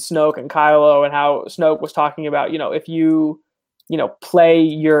scenes between Snoke and Kylo, and how Snoke was talking about, if you play,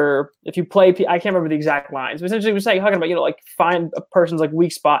 I can't remember the exact lines, but essentially he was talking about, like, find a person's like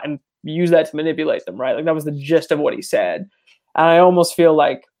weak spot and use that to manipulate them, right? Like, that was the gist of what he said. And I almost feel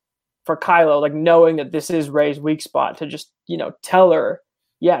like for Kylo, like, knowing that this is Rey's weak spot, to just, tell her,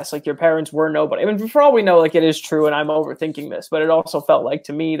 yes, like, your parents were nobody. I mean, for all we know, like, it is true, and I'm overthinking this, but it also felt like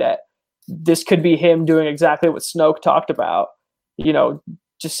to me that this could be him doing exactly what Snoke talked about,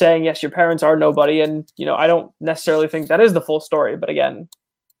 just saying, yes, your parents are nobody. And, I don't necessarily think that is the full story, but again,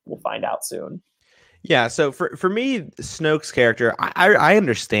 we'll find out soon. Yeah, so for me, Snoke's character, I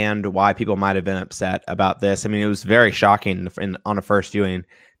understand why people might have been upset about this. I mean, it was very shocking on a first viewing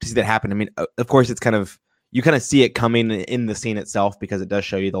to see that happen. I mean, of course, it's kind of, you kind of see it coming in the scene itself because it does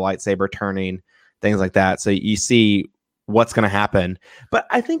show you the lightsaber turning, things like that. So you see what's going to happen. But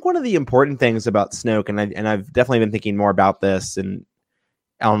I think one of the important things about Snoke, and I've definitely been thinking more about this and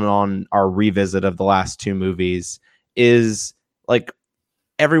on our revisit of the last two movies, is like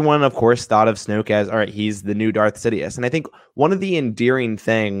everyone, of course, thought of Snoke as, all right, he's the new Darth Sidious. And I think one of the endearing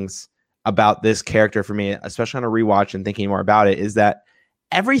things about this character for me, especially on a rewatch and thinking more about it, is that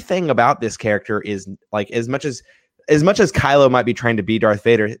everything about this character is like, as much as Kylo might be trying to be Darth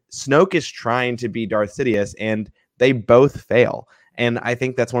Vader, Snoke is trying to be Darth Sidious, and they both fail. And I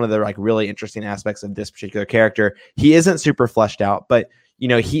think that's one of the like really interesting aspects of this particular character. He isn't super fleshed out, but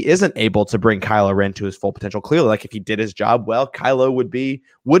he isn't able to bring Kylo Ren to his full potential. Clearly, like if he did his job well, Kylo would be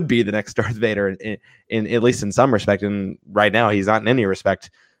the next Darth Vader in at least in some respect. And right now, he's not in any respect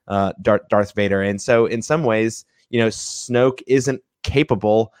Darth Vader. And so, in some ways, Snoke isn't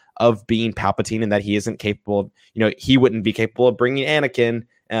capable of being Palpatine, and that he isn't capable of, he wouldn't be capable of bringing Anakin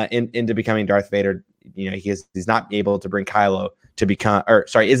into becoming Darth Vader. He's not able to bring Kylo to become,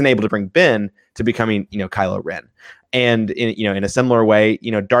 isn't able to bring Ben to becoming, Kylo Ren. And in a similar way,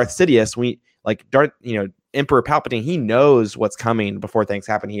 Darth Sidious, Emperor Palpatine, he knows what's coming before things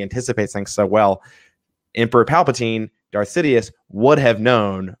happen. He anticipates things so well. Emperor Palpatine, Darth Sidious, would have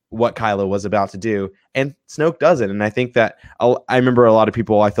known what Kylo was about to do, and Snoke doesn't. And I think that I remember a lot of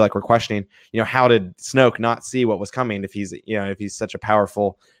people, I feel like, were questioning, how did Snoke not see what was coming? If he's such a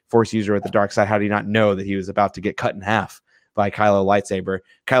powerful Force user at the dark side, how did he not know that he was about to get cut in half by Kylo's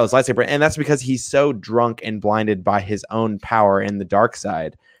lightsaber? And that's because he's so drunk and blinded by his own power in the dark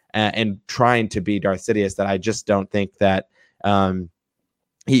side and trying to be Darth Sidious that I just don't think that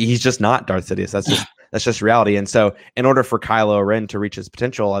he's just not Darth Sidious. That's just reality. And so in order for Kylo Ren to reach his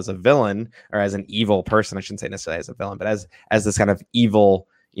potential as a villain, or as an evil person, I shouldn't say necessarily as a villain, but as this kind of evil,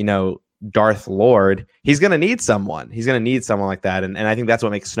 Darth Lord, he's going to need someone. He's going to need someone like that. And I think that's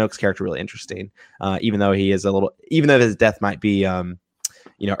what makes Snoke's character really interesting, even though his death might be,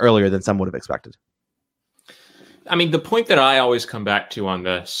 earlier than some would have expected. I mean, the point that I always come back to on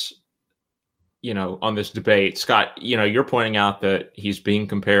this, on this debate, Scott, you're pointing out that he's being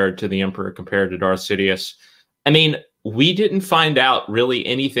compared to the Emperor, compared to Darth Sidious. I mean, we didn't find out really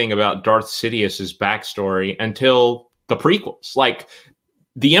anything about Darth Sidious's backstory until the prequels. Like,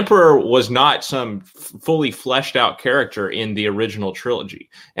 the Emperor was not some fully fleshed out character in the original trilogy.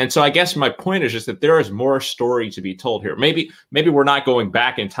 And so I guess my point is just that there is more story to be told here. Maybe we're not going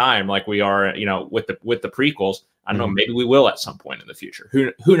back in time like we are, with the prequels. I don't know. Maybe we will at some point in the future.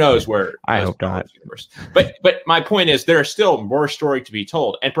 Who knows where? I hope not. But my point is there is still more story to be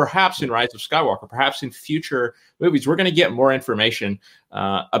told, and perhaps in Rise of Skywalker, perhaps in future movies, we're going to get more information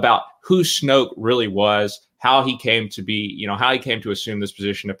about who Snoke really was, how he came to be, how he came to assume this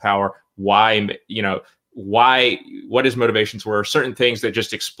position of power, why, what his motivations were, certain things that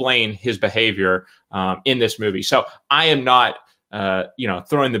just explain his behavior in this movie. So I am not.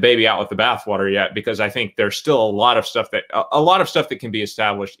 Throwing the baby out with the bathwater yet, because I think there's still a lot of stuff that can be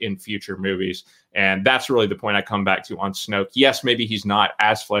established in future movies. And that's really the point I come back to on Snoke. Yes, maybe he's not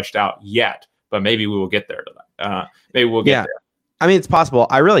as fleshed out yet, but maybe we will get there to that. Maybe we'll get there. I mean, it's possible.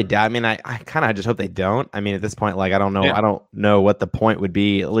 I really doubt. I mean, I kind of just hope they don't. I mean, at this point, like, I don't know. Yeah. I don't know what the point would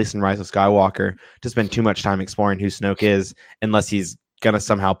be, at least in Rise of Skywalker, to spend too much time exploring who Snoke is, unless he's going to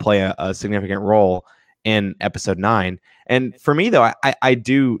somehow play a significant role in Episode 9. And for me, though, I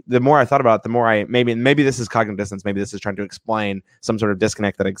do, the more I thought about it, the more maybe this is cognitive dissonance, maybe this is trying to explain some sort of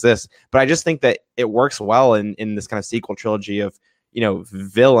disconnect that exists. But I just think that it works well in this kind of sequel trilogy of,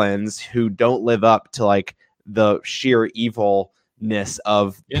 villains who don't live up to like the sheer evilness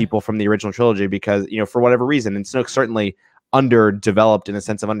of people from the original trilogy, because, for whatever reason, and Snoke's certainly underdeveloped in a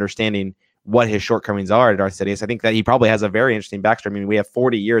sense of understanding what his shortcomings are at Darth Sidious. I think that he probably has a very interesting backstory. I mean, we have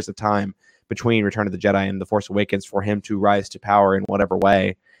 40 years of time between Return of the Jedi and The Force Awakens for him to rise to power in whatever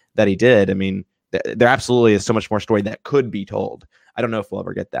way that he did. I mean, there absolutely is so much more story that could be told. I don't know if we'll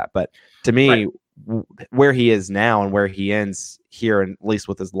ever get that, but to me, where he is now and where he ends here, and at least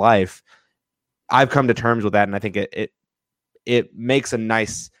with his life, I've come to terms with that, and I think it makes a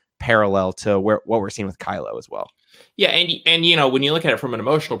nice parallel to what we're seeing with Kylo as well. Yeah, and when you look at it from an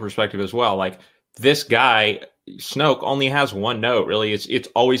emotional perspective as well, like, this guy Snoke only has one note, really. It's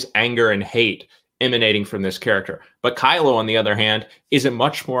always anger and hate emanating from this character. But Kylo, on the other hand, is a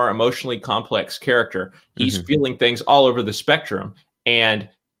much more emotionally complex character. He's feeling things all over the spectrum, and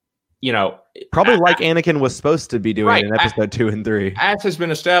probably like Anakin was supposed to be doing in Episode 2 and 3. As has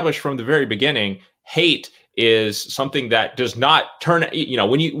been established from the very beginning, hate is something that does not turn.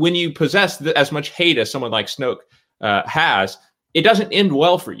 When you possess as much hate as someone like Snoke has, it doesn't end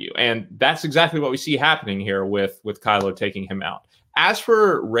well for you. And that's exactly what we see happening here with Kylo taking him out. As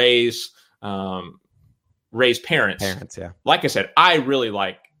for Rey's parents, yeah. Like I said, I really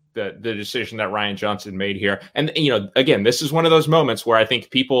like the decision that Rian Johnson made here. And, again, this is one of those moments where I think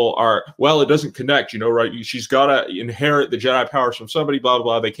people are, well, it doesn't connect, right? She's got to inherit the Jedi powers from somebody, blah, blah,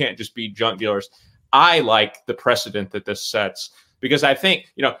 blah. They can't just be junk dealers. I like the precedent that this sets because I think,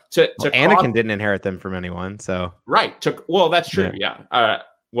 Anakin didn't inherit them from anyone. So, right. That's true. Yeah.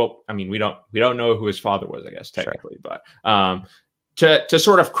 We don't know who his father was, I guess, technically, sure. But, to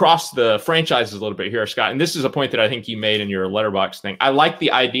sort of cross the franchises a little bit here, Scott, and this is a point that I think you made in your Letterboxd thing. I like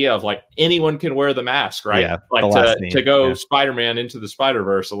the idea of like anyone can wear the mask, right? Yeah, like to go Spider-Man into the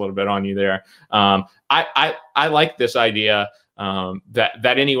Spider-Verse a little bit on you there. I like this idea that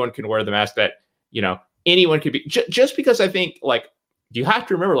anyone can wear the mask, that anyone could be, just because I think like you have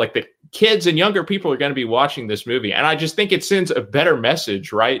to remember like the kids and younger people are going to be watching this movie, and I just think it sends a better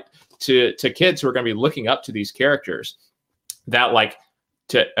message, right, to kids who are going to be looking up to these characters. That let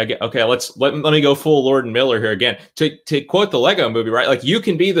me go full Lord and Miller here again to quote the Lego movie, right? Like you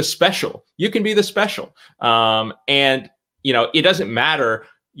can be the special, and it doesn't matter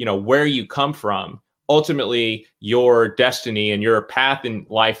where you come from. Ultimately, your destiny and your path in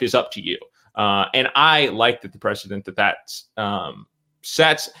life is up to you. And I like that the precedent that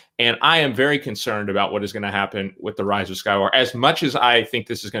sets, and I am very concerned about what is going to happen with The Rise of Skywalker. As much as I think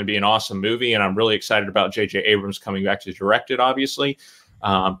this is going to be an awesome movie, and I'm really excited about J.J. Abrams coming back to direct it, obviously,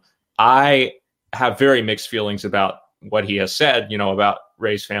 I have very mixed feelings about what he has said, about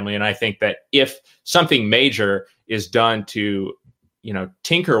Rey's family. And I think that if something major is done to,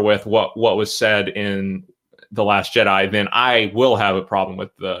 tinker with what was said in The Last Jedi, then I will have a problem with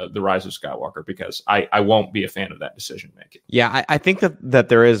the Rise of Skywalker, because I won't be a fan of that decision making. Yeah, I think that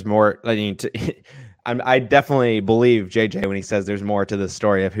there is more. I mean, I definitely believe JJ when he says there's more to the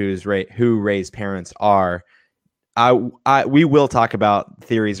story of who Rey's parents are. We will talk about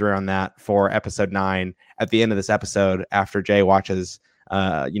theories around that for episode 9 at the end of this episode after Jay watches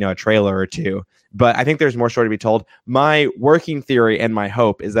a trailer or two. But I think there's more story to be told. My working theory and my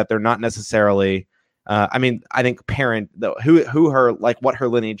hope is that they're not necessarily. I think who her, like what her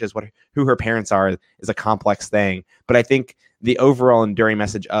lineage is, who her parents are is a complex thing. But I think the overall enduring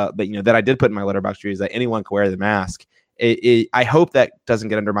message that I did put in my Letterboxd review is that anyone can wear the mask. I hope that doesn't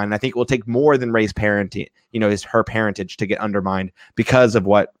get undermined. And I think it will take more than Rey's parenting, is her parentage to get undermined because of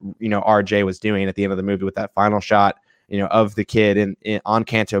what RJ was doing at the end of the movie with that final shot, of the kid on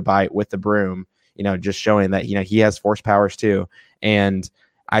Canto Bight with the broom, just showing that he has force powers too. And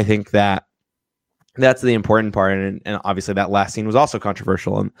I think that that's the important part, and obviously that last scene was also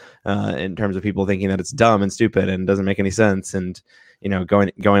controversial in terms of people thinking that it's dumb and stupid and doesn't make any sense, and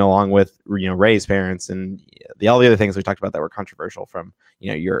going along with Rey's parents and all the other things we talked about that were controversial from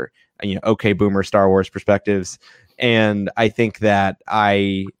your okay boomer Star Wars perspectives. And I think that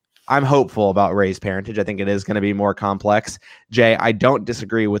I'm hopeful about Rey's parentage. I think it is going to be more complex. Jay, I don't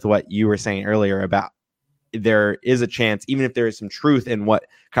disagree with what you were saying earlier about there is a chance, even if there is some truth in what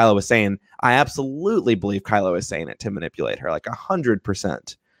Kylo was saying. I absolutely believe Kylo is saying it to manipulate her, like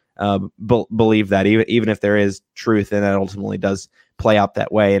 100%. Believe that even if there is truth and that ultimately does play out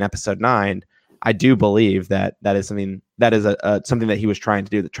that way in episode 9, I do believe that is something that is something that he was trying to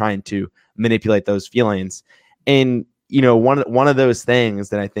do, trying to manipulate those feelings. And one of those things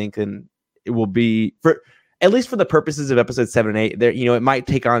that I think, and it will be for at least for the purposes of episode 7 and 8, there, it might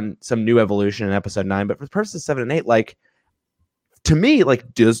take on some new evolution in episode 9, but for the purposes of 7 and 8, like, to me, like,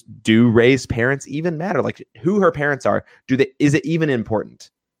 do Rey's parents even matter? Like, who her parents are, is it even important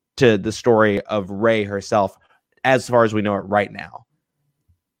to the story of Rey herself as far as we know it right now?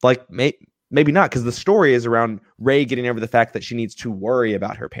 Like, maybe not, because the story is around Rey getting over the fact that she needs to worry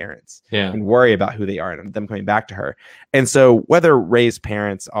about her parents and worry about who they are and them coming back to her. And so whether Rey's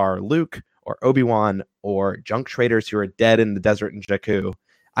parents are Luke or Obi-Wan or junk traders who are dead in the desert in Jakku,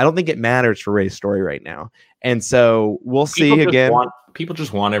 I don't think it matters for Rey's story right now. And so we'll see again. People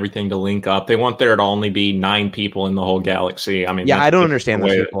just want everything to link up. They want there to only be 9 people in the whole galaxy. I mean, yeah, I don't understand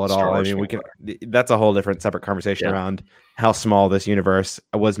those people at all. I mean, that's a whole different separate conversation around how small this universe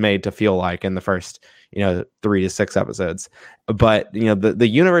was made to feel like in the first, 3 to 6 episodes. But, the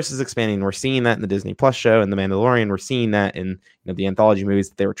universe is expanding. We're seeing that in the Disney Plus show and The Mandalorian. We're seeing that in the anthology movies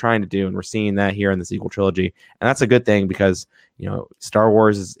that they were trying to do. And we're seeing that here in the sequel trilogy. And that's a good thing because, Star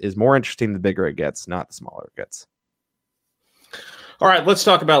Wars is more interesting the bigger it gets, not the smaller it gets. All right, let's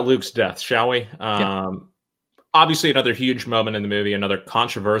talk about Luke's death, shall we? obviously another huge moment in the movie, another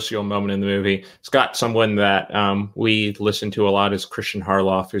controversial moment in the movie. It's got someone that we listen to a lot, is Christian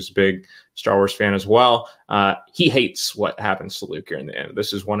Harloff, who's a big Star Wars fan as well. He hates what happens to Luke here in the end.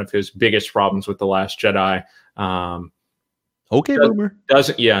 This is one of his biggest problems with The Last Jedi. Okay, boomer.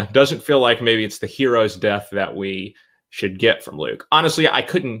 Doesn't feel like maybe it's the hero's death that we should get from Luke. Honestly, I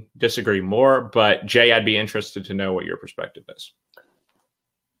couldn't disagree more, but Jay, I'd be interested to know what your perspective is.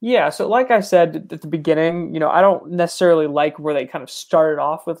 Yeah, so like I said at the beginning, I don't necessarily like where they kind of started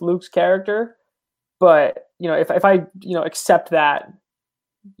off with Luke's character, but if I accept that,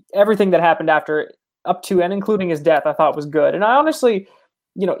 everything that happened after, up to and including his death, I thought was good. And I honestly,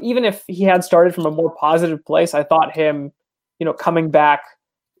 even if he had started from a more positive place, I thought him, coming back,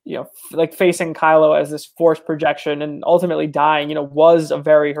 like facing Kylo as this force projection and ultimately dying, was a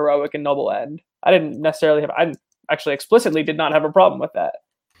very heroic and noble end. I actually explicitly did not have a problem with that.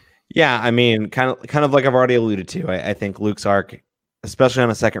 Yeah, I mean, kind of like I've already alluded to. I think Luke's arc, especially on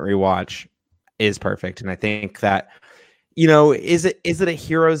a second rewatch, is perfect, and I think that is it a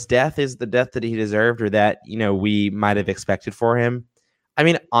hero's death? Is the death that he deserved, or that we might have expected for him? I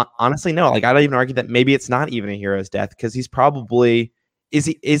mean, honestly, no. Like, I don't even argue that maybe it's not even a hero's death, because he's probably is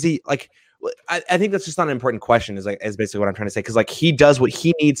he like. I think that's just not an important question. Is basically what I'm trying to say, because like he does what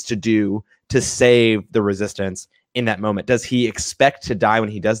he needs to do to save the Resistance in that moment. Does he expect to die when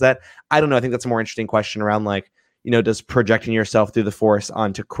he does that? I don't know. I think that's a more interesting question around like, does projecting yourself through the Force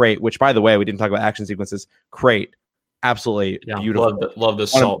onto Crate, which by the way, we didn't talk about action sequences. Crate, absolutely beautiful. Love the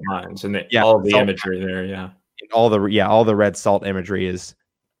salt mines and all the imagery there. Yeah. All the red salt imagery is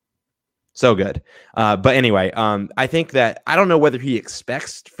so good. But anyway, I think that I don't know whether he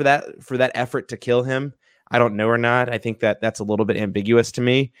expects for that effort to kill him. I don't know or not. I think that that's a little bit ambiguous to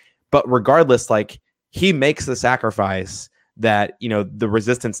me. But regardless, like, he makes the sacrifice that, the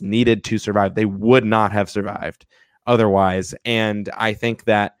Resistance needed to survive. They would not have survived otherwise. And I think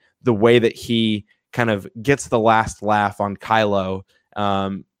that the way that he kind of gets the last laugh on Kylo,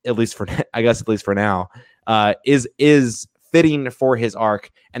 at least for now, is fitting for his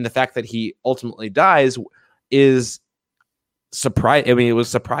arc. And the fact that he ultimately dies is surprise. I mean, it was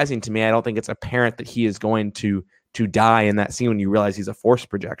surprising to me. I don't think it's apparent that he is going to die in that scene when you realize he's a force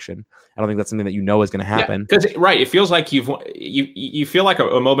projection. I don't think that's something that is going to happen. Because it feels like you feel like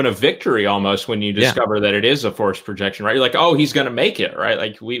a moment of victory almost when you discover that it is a force projection, right? You're like, oh, he's going to make it, right?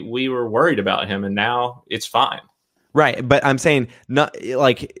 Like we were worried about him, and now it's fine. Right, but I'm saying not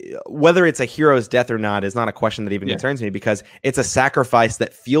like whether it's a hero's death or not is not a question that even concerns me, because it's a sacrifice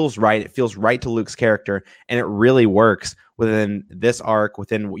that feels right. It feels right to Luke's character, and it really works within this arc,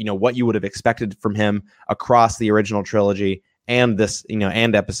 within what you would have expected from him across the original trilogy and this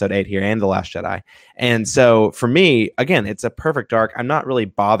and Episode 8 here and The Last Jedi. And so for me, again, it's a perfect arc. I'm not really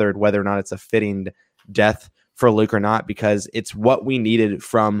bothered whether or not it's a fitting death for Luke or not, because it's what we needed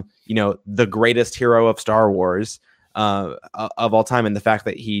from the greatest hero of Star Wars of all time, and the fact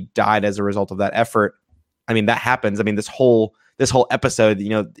that he died as a result of that effort. I mean, that happens. I mean, this whole episode,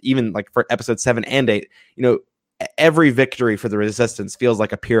 even like for Episode 7 and 8, every victory for the Resistance feels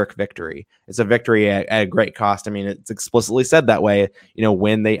like a Pyrrhic victory. It's a victory at a great cost. I mean, it's explicitly said that way,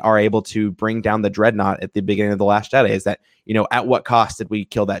 when they are able to bring down the Dreadnought at the beginning of The Last Jedi, is that, at what cost did we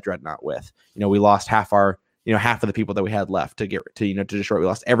kill that Dreadnought with? We lost half of the people that we had left to destroy. We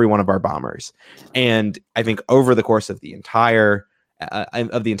lost every one of our bombers. And I think over the course of the entire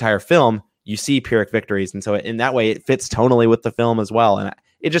film, you see Pyrrhic victories. And so in that way, it fits tonally with the film as well. And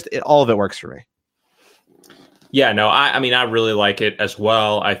all of it works for me. Yeah, no, I mean, I really like it as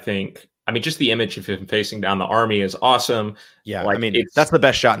well. I think, just the image of him facing down the army is awesome. Yeah, like, that's the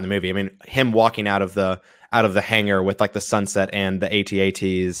best shot in the movie. I mean, him walking out of the hangar with like the sunset and the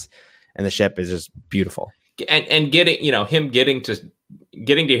AT-ATs and the ship is just beautiful. And getting, him getting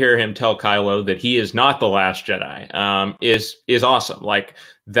to hear him tell Kylo that he is not the last Jedi is awesome. Like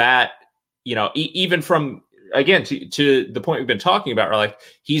that, even from, again, to the point we've been talking about, like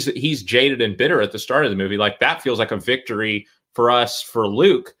he's jaded and bitter at the start of the movie. Like that feels like a victory for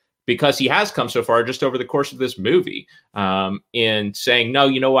Luke, because he has come so far just over the course of this movie, in saying, no,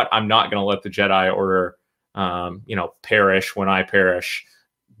 you know what? I'm not going to let the Jedi Order, perish when I perish.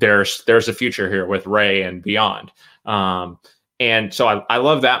 There's a future here with Rey and beyond. And so I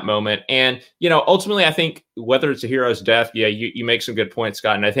love that moment. And, ultimately, I think whether it's a hero's death, you make some good points,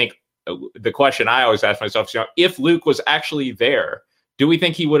 Scott. And I think the question I always ask myself is, if Luke was actually there, do we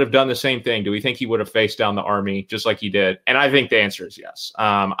think he would have done the same thing? Do we think he would have faced down the army just like he did? And I think the answer is yes.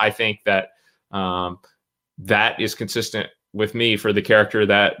 I think that that is consistent with me for the character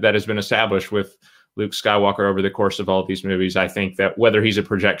that has been established with Luke Skywalker over the course of all these movies. I think that whether he's a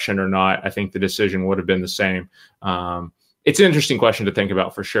projection or not, I think the decision would have been the same. It's an interesting question to think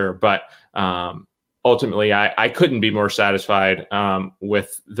about for sure, but ultimately, I couldn't be more satisfied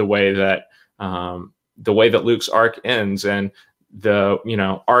with the way that Luke's arc ends, and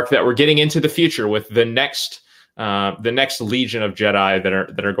the arc that we're getting into the future with the next legion of Jedi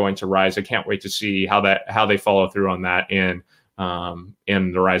that are going to rise. I can't wait to see how they follow through on that in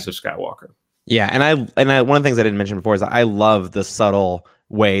The Rise of Skywalker. Yeah, and I one of the things I didn't mention before is I love the subtle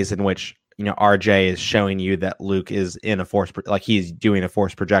ways in which RJ is showing you that Luke is in a force, like he's doing a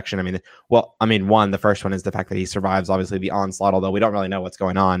force projection. The first one is the fact that he survives, obviously, the onslaught, although we don't really know what's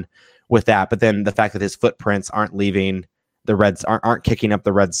going on with that. But then the fact that his footprints aren't leaving the reds, aren't kicking up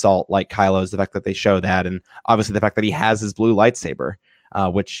the red salt like Kylo's, the fact that they show that, and obviously the fact that he has his blue lightsaber,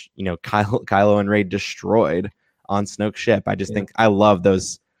 which Kylo and Rey destroyed on Snoke's ship. I just think I love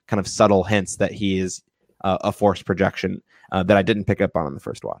those kind of subtle hints that he is a force projection that I didn't pick up on the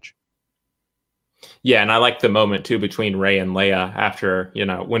first watch. Yeah, and I like the moment too between Rey and Leia after,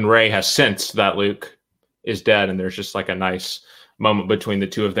 when Rey has sensed that Luke is dead, and there's just like a nice moment between the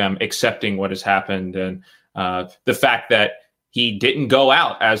two of them accepting what has happened, and the fact that he didn't go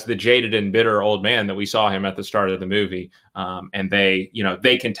out as the jaded and bitter old man that we saw him at the start of the movie, and they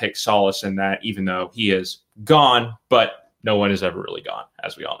can take solace in that, even though he is gone, but no one is ever really gone,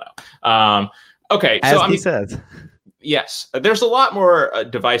 as we all know. Okay, as he says. Yes, there's a lot more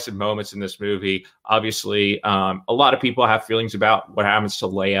divisive moments in this movie. Obviously, a lot of people have feelings about what happens to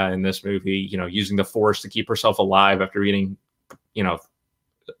Leia in this movie, using the Force to keep herself alive after getting,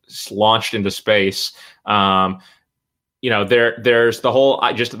 launched into space. There's the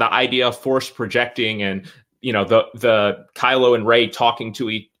whole, just the idea of Force projecting, and, the Kylo and Rey talking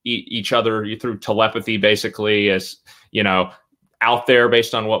to each other through telepathy, basically, as, out there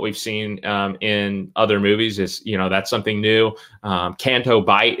based on what we've seen in other movies is, that's something new. Canto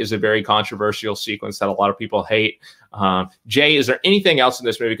Bight is a very controversial sequence that a lot of people hate. Jay, is there anything else in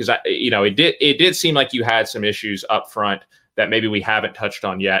this movie? Because it did seem like you had some issues up front that maybe we haven't touched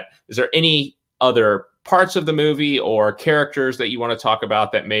on yet. Is there any other parts of the movie or characters that you want to talk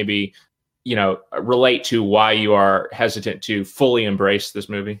about that maybe, relate to why you are hesitant to fully embrace this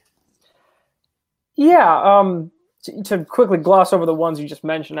movie? Yeah, to quickly gloss over the ones you just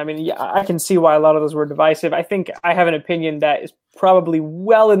mentioned, I can see why a lot of those were divisive. I think I have an opinion that is probably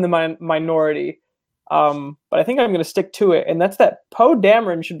well in the minority, but I think I'm going to stick to it, and that's that Poe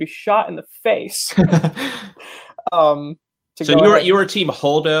Dameron should be shot in the face. So you were Team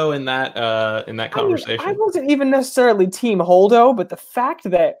Holdo in that conversation? I wasn't even necessarily Team Holdo, but the fact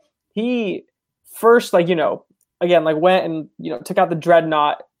that he first, went and took out the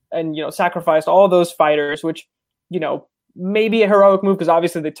Dreadnought and sacrificed all those fighters, which maybe a heroic move because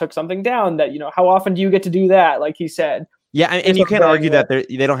obviously they took something down that, how often do you get to do that? Like he said. Yeah. And you can't argue that they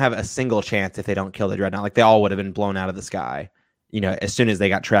don't have a single chance if they don't kill the Dreadnought. Like they all would have been blown out of the sky, as soon as they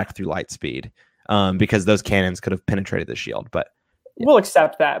got tracked through light speed, because those cannons could have penetrated the shield, but we'll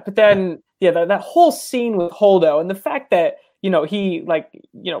accept that. But then, that whole scene with Holdo and the fact that, he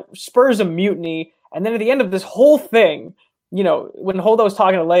spurs a mutiny. And then at the end of this whole thing, when Holdo's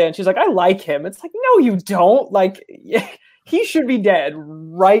talking to Leia and she's like, I like him. It's like, no, you don't. Like, he should be dead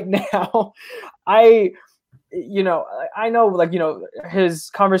right now. I know, his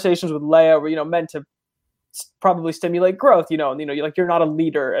conversations with Leia were, meant to probably stimulate growth, you're not a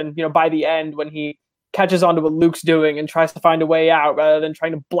leader. And, by the end, when he catches on to what Luke's doing and tries to find a way out rather than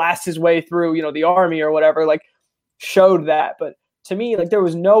trying to blast his way through, the army or whatever, showed that. But to me, there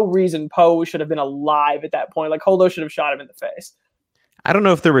was no reason Poe should have been alive at that point. Holdo should have shot him in the face. I don't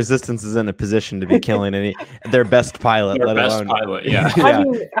know if the Resistance is in a position to be killing their best pilot, their best pilot, yeah.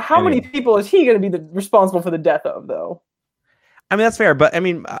 How many people is he going to be responsible for the death of, though? That's fair, but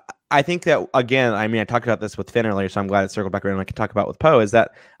I think that, again, I talked about this with Finn earlier, so I'm glad it circled back around and I can talk about with Poe, is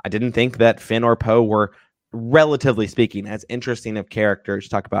that I didn't think that Finn or Poe were, relatively speaking, as interesting of characters to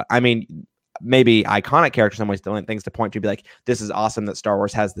talk about. Maybe iconic characters in some ways, things to point to, be like, this is awesome that Star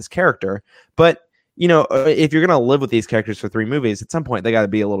Wars has this character. But, if you're going to live with these characters for 3 movies, at some point they got to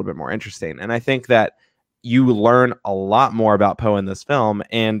be a little bit more interesting. And I think that you learn a lot more about Poe in this film.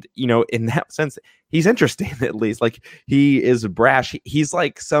 And, in that sense, he's interesting, at least. He is brash. He's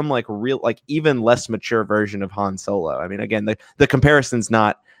some real, even less mature version of Han Solo. Again, the comparison's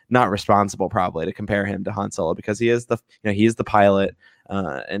not responsible probably to compare him to Han Solo, because he is the pilot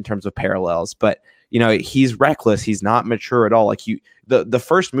in terms of parallels, but he's reckless. He's not mature at all. The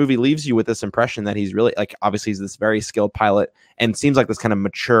first movie leaves you with this impression that he's really obviously he's this very skilled pilot and seems like this kind of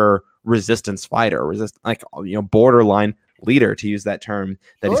mature resistance fighter, borderline leader, to use that term,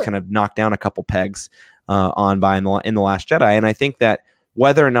 that he's kind of knocked down a couple pegs on by in the Last Jedi. And I think that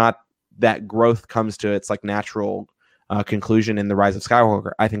whether or not that growth comes to its like natural conclusion in The Rise of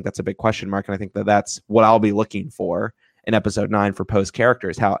Skywalker, I think that's a big question mark, and I think that that's what I'll be looking for in Episode 9 for Poe's character,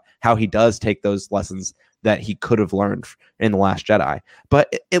 is how he does take those lessons that he could have learned in The Last Jedi.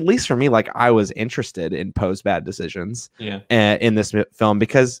 But at least for me, like, I was interested in Poe's bad decisions in this film,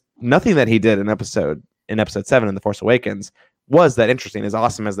 because nothing that he did in episode 7 in The Force Awakens was that interesting. As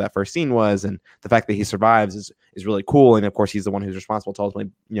awesome as that first scene was, and the fact that he survives is really cool. And of course, he's the one who's responsible to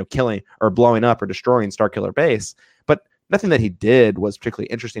ultimately, killing or blowing up or destroying Starkiller Base. But nothing that he did was particularly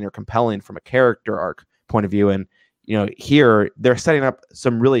interesting or compelling from a character arc point of view. And here they're setting up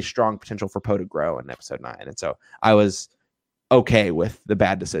some really strong potential for Poe to grow in Episode 9. And so I was okay with the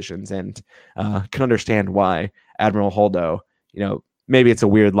bad decisions, and can understand why Admiral Holdo, maybe it's a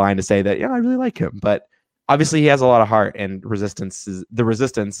weird line to say that, I really like him, but obviously he has a lot of heart, and the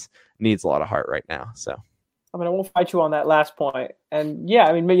resistance needs a lot of heart right now. So, I won't fight you on that last point. And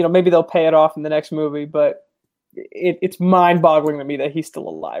yeah, maybe they'll pay it off in the next movie, but it's mind-boggling to me that he's still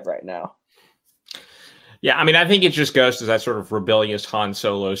alive right now. Yeah, I think it just goes to that sort of rebellious Han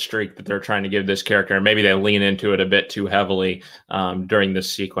Solo streak that they're trying to give this character, and maybe they lean into it a bit too heavily during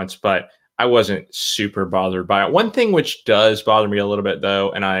this sequence, but I wasn't super bothered by it. One thing which does bother me a little bit,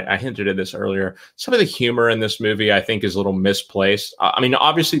 though, and I hinted at this earlier, some of the humor in this movie I think is a little misplaced.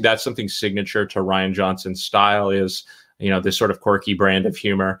 Obviously that's something signature to Rian Johnson's style, is, this sort of quirky brand of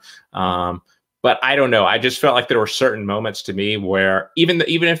humor. But I don't know. I just felt like there were certain moments to me where even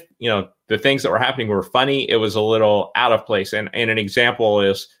if, the things that were happening were funny, it was a little out of place. And an example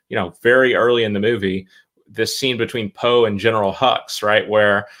is, very early in the movie, this scene between Poe and General Hux, right,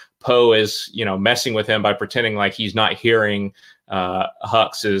 where Poe is, messing with him by pretending like he's not hearing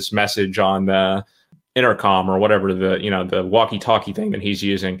Hux's message on the intercom or whatever, the walkie-talkie thing that he's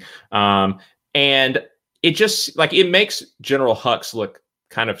using. And it just it makes General Hux look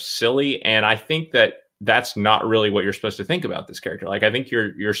kind of silly. And I think that that's not really what you're supposed to think about this character. I think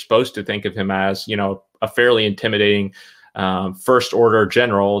you're supposed to think of him as, a fairly intimidating first order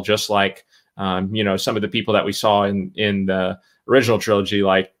general, just like, some of the people that we saw in the original trilogy,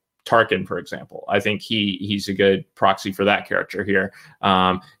 like Tarkin, for example. I think he's a good proxy for that character here.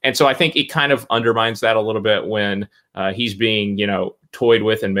 And so I think it kind of undermines that a little bit when he's being, toyed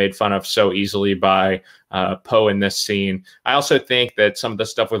with and made fun of so easily by Poe in this scene. I also think that some of the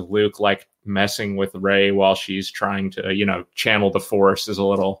stuff with Luke, like messing with Rey while she's trying to, channel the Force, is a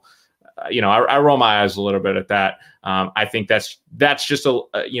little, I roll my eyes a little bit at that. I think that's just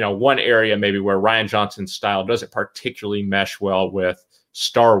one area maybe where Rian Johnson's style doesn't particularly mesh well with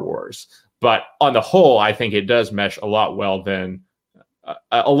Star Wars. But on the whole, I think it does mesh a lot more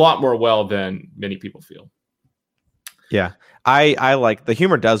well than many people feel. Yeah, I like the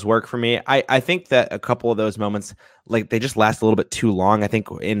humor does work for me. I think that a couple of those moments, they just last a little bit too long. I think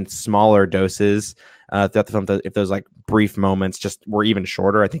in smaller doses throughout the film, if those brief moments just were even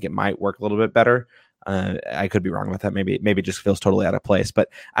shorter, I think it might work a little bit better. I could be wrong with that. Maybe it just feels totally out of place. But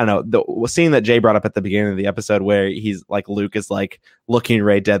I don't know. The scene that Jay brought up at the beginning of the episode, where he's Luke is looking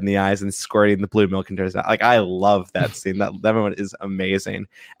Rey dead in the eyes and squirting the blue milk into his mouth. I love that scene. That moment is amazing.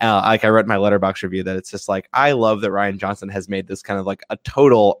 I wrote in my Letterboxd review that it's just I love that Rian Johnson has made this kind of a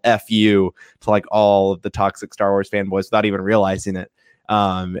total FU to all of the toxic Star Wars fanboys without even realizing it.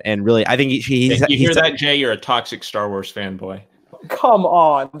 And really, I think he's you hear that, Jay? You're a toxic Star Wars fanboy. Come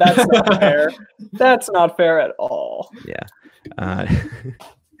on, that's not fair. That's not fair at all. Yeah.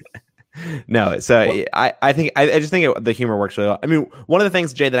 No, so I think I just think the humor works really well. One of the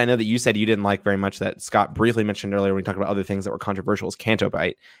things, Jay, that I know that you said you didn't like very much, that Scott briefly mentioned earlier when we talked about other things that were controversial, is Canto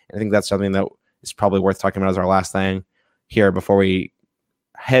Bight. And I think that's something that is probably worth talking about as our last thing here before we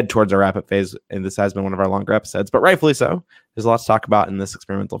head towards our wrap-up phase. And this has been one of our longer episodes, but rightfully so. There's a lot to talk about in this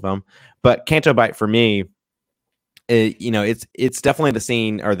experimental film. But Canto Bight, for me, it's definitely the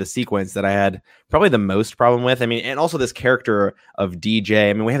scene or the sequence that I had probably the most problem with. And also this character of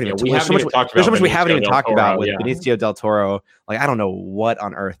DJ. We haven't even there's so much we haven't even talked about with Benicio del Toro. I don't know what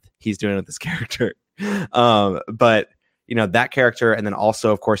on earth he's doing with this character. But that character, and then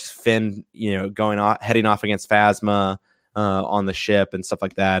also of course Finn, heading off against Phasma on the ship and stuff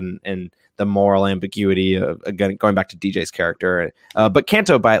like that, and the moral ambiguity of, again, going back to DJ's character. But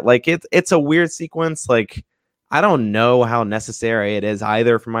Canto Bight, it's a weird sequence. I don't know how necessary it is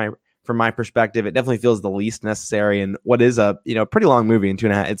either from my perspective. It definitely feels the least necessary in what is a pretty long movie in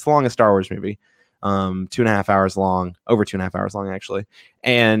 2.5. It's the longest Star Wars movie, 2.5 hours long, over 2.5 hours long actually,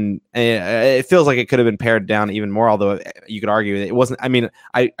 and it feels like it could have been pared down even more. Although you could argue it wasn't. I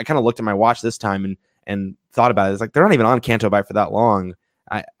kind of looked at my watch this time, and and thought about it, it's like they're not even on Canto Bight for that long.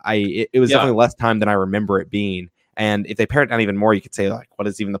 It was definitely less time than I remember it being. And if they pare it down even more, you could say, like, what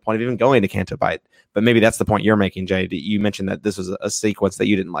is even the point of even going to Canto Bight? But maybe that's the point you're making, Jay. You mentioned that this was a sequence that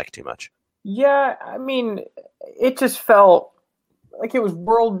you didn't like too much. Yeah, I mean, it just felt like it was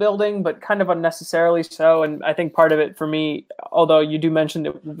world building, but kind of unnecessarily so. And I think part of it for me, although you do mention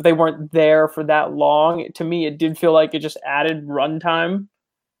that they weren't there for that long, to me, it did feel like it just added runtime.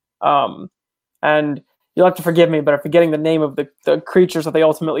 And you'll have to forgive me, but I'm forgetting the name of the creatures that they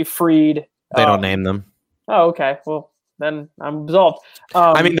ultimately freed. They don't name them. Oh, okay. Well, then I'm absolved.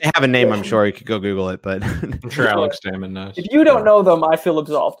 I mean, they have a name. I'm sure you could go Google it, but I'm sure Alex Damon knows. If you don't know them, I feel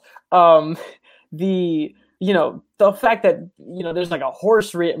absolved. The fact that there's like a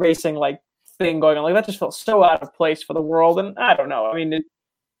horse racing like thing going on, like that just felt so out of place for the world. And I don't know. I mean,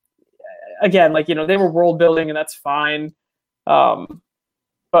 again, like they were world building, and that's fine.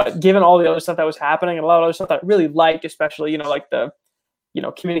 But given all the other stuff that was happening, and a lot of other stuff that I really liked, especially like the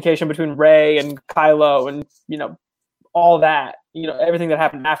communication between Rey and Kylo, and all that, everything that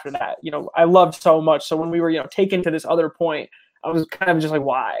happened after that, I loved so much. So when we were taken to this other point, I was kind of just like,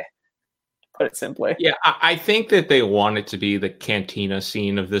 why? Put it simply. Yeah, I think that they want it to be the cantina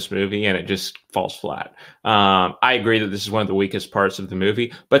scene of this movie, and it just falls flat. I agree that this is one of the weakest parts of the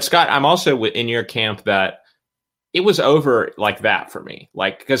movie. But Scott, I'm also in your camp that it was over like that for me.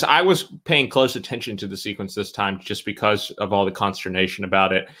 Like, because I was paying close attention to the sequence this time just because of all the consternation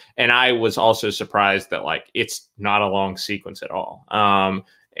about it. And I was also surprised that like it's not a long sequence at all.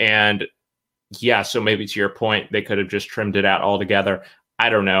 And yeah, so maybe to your point, they could have just trimmed it out altogether. I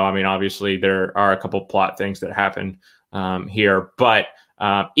don't know. I mean, obviously there are a couple plot things that happen here, but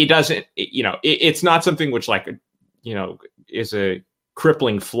it doesn't, it's not something which like, is a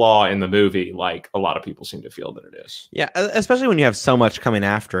crippling flaw in the movie like a lot of people seem to feel that it is. Yeah, especially when you have so much coming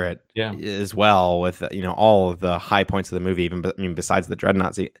after it as well, with all of the high points of the movie, even besides the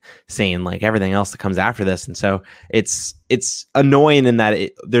Dreadnought scene, like everything else that comes after this. And so it's annoying in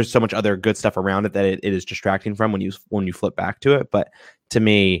that there's so much other good stuff around it that it is distracting from when you flip back to it. But to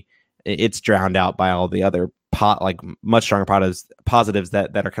me, it's drowned out by all the other much stronger positives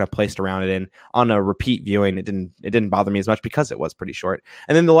that are kind of placed around it. And on a repeat viewing, it didn't bother me as much because it was pretty short.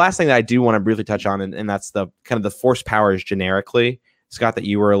 And then the last thing that I do want to briefly touch on, and that's the kind of the force powers generically, Scott, that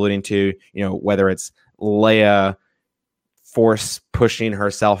you were alluding to, whether it's Leia force pushing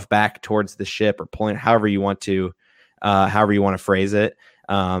herself back towards the ship or pulling, however you want to phrase it.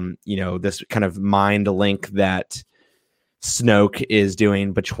 This kind of mind link that Snoke is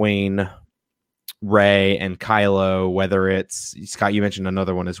doing between Rey and Kylo, whether it's Scott, you mentioned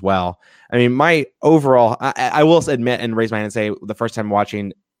another one as well. I mean, my overall, I will admit and raise my hand and say, the first time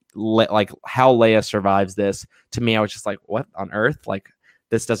watching, like how Leia survives this, to me, I was just like, what on earth? Like,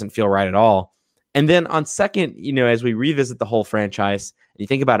 this doesn't feel right at all. And then on second, as we revisit the whole franchise and you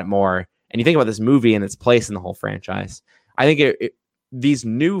think about it more, and you think about this movie and its place in the whole franchise, I think these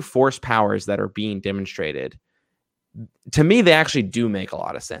new force powers that are being demonstrated, to me, they actually do make a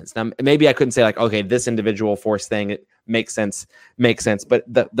lot of sense. Now, maybe I couldn't say like, okay, this individual force thing, it makes sense. But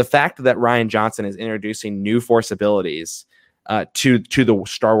the fact that Rian Johnson is introducing new force abilities to the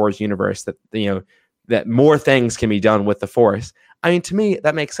Star Wars universe, that that more things can be done with the force. I mean, to me,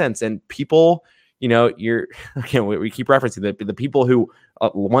 that makes sense. And people, we keep referencing the people who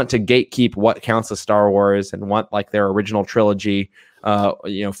want to gatekeep what counts as Star Wars and want like their original trilogy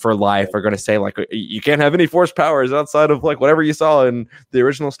for life, are going to say like, you can't have any force powers outside of like whatever you saw in the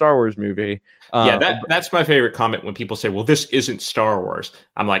original Star Wars movie. That's my favorite comment when people say, well, this isn't Star Wars.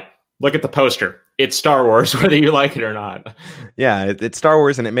 I'm like, look at the poster. It's Star Wars, whether you like it or not. Yeah, it's Star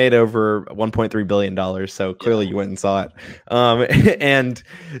Wars, and it made over $1.3 billion. So clearly you went and saw it. And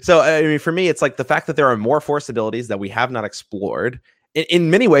so, I mean, for me, it's like the fact that there are more force abilities that we have not explored. In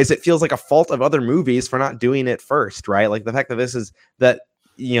many ways, it feels like a fault of other movies for not doing it first, right? Like the fact that this is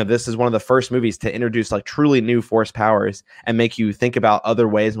one of the first movies to introduce like truly new force powers and make you think about other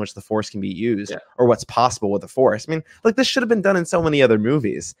ways in which the force can be used or what's possible with the force. I mean, like this should have been done in so many other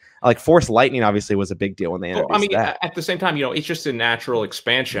movies. Like Force Lightning obviously was a big deal when they introduced that. At the same time, it's just a natural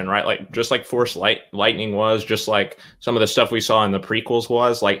expansion, right? Like just like Force Lightning was, just like some of the stuff we saw in the prequels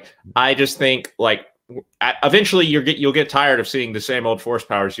was. Like I just think like eventually you'll get tired of seeing the same old force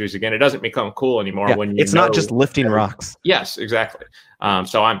powers used again. It doesn't become cool anymore when it's not just lifting rocks. Yes, exactly.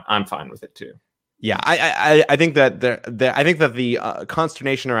 So I'm fine with it too. Yeah, I think that the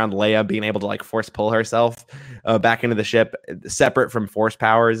consternation around Leia being able to like force pull herself back into the ship, separate from force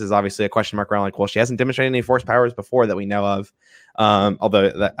powers, is obviously a question mark around like, well, she hasn't demonstrated any force powers before that we know of.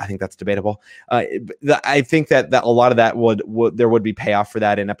 Although I think that's debatable. I think that a lot of that would be payoff for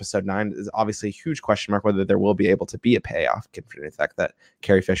that in episode 9. Is obviously a huge question mark whether there will be able to be a payoff, considering the fact that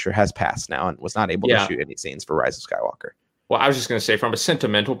Carrie Fisher has passed now and was not able to shoot any scenes for Rise of Skywalker. Well, I was just going to say, from a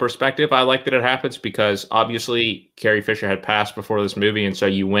sentimental perspective, I like that it happens because obviously Carrie Fisher had passed before this movie. And so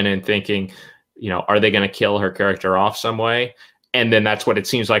you went in thinking, are they going to kill her character off some way? And then that's what it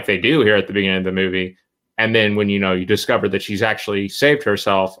seems like they do here at the beginning of the movie. And then when, you discover that she's actually saved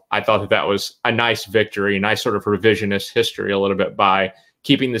herself, I thought that was a nice victory, a nice sort of revisionist history a little bit by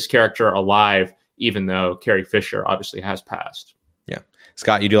keeping this character alive, even though Carrie Fisher obviously has passed. Yeah.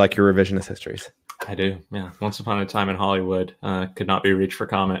 Scott, you do like your revisionist histories. I do. Yeah. Once Upon a Time in Hollywood could not be reached for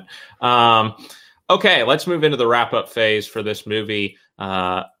comment. Okay, let's move into the wrap-up phase for this movie.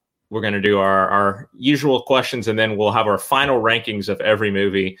 We're going to do our usual questions, and then we'll have our final rankings of every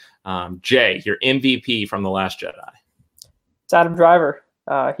movie. Jay, your MVP from The Last Jedi. It's Adam Driver.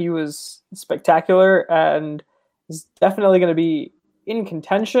 He was spectacular and is definitely going to be in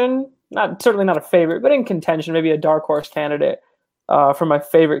contention. Certainly not a favorite, but in contention, maybe a dark horse candidate for my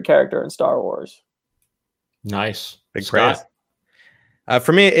favorite character in Star Wars. Nice. Big praise.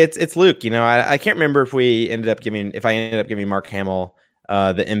 For me, it's Luke. I can't remember if I ended up giving Mark Hamill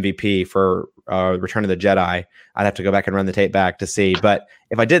the MVP for Return of the Jedi. I'd have to go back and run the tape back to see. But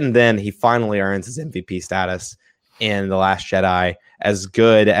if I didn't, then he finally earns his MVP status in The Last Jedi. As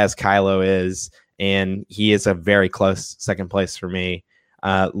good as Kylo is, and he is a very close second place for me.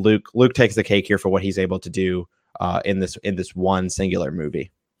 Luke takes the cake here for what he's able to do in this one singular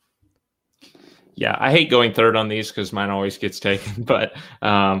movie. Yeah, I hate going third on these because mine always gets taken. But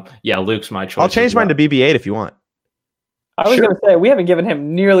Luke's my choice. I'll change mine to BB-8 if you want. I was going to say, we haven't given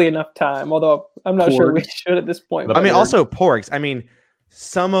him nearly enough time, although I'm not sure we should at this point. Also porgs.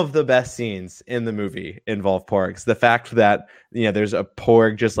 Some of the best scenes in the movie involve porgs. The fact that, there's a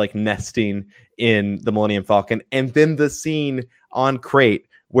porg just like nesting in the Millennium Falcon, and then the scene on Crate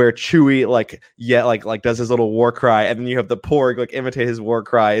where Chewie does his little war cry, and then you have the porg like imitate his war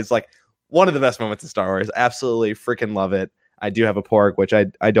cry. It's like one of the best moments in Star Wars. Absolutely freaking love it. I do have a porg, which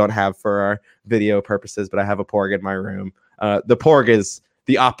I don't have for our video purposes, but I have a porg in my room. The porg is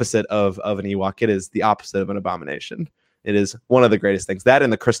the opposite of an Ewok. It is the opposite of an abomination. It is one of the greatest things. That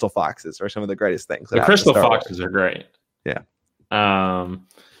and the Crystal Foxes are some of the greatest things. The Crystal Foxes are great. Yeah.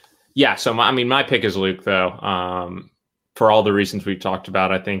 So my pick is Luke, though. For all the reasons we've talked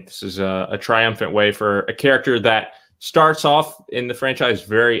about, I think this is a triumphant way for a character that starts off in the franchise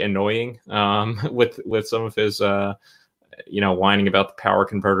very annoying with some of his whining about the power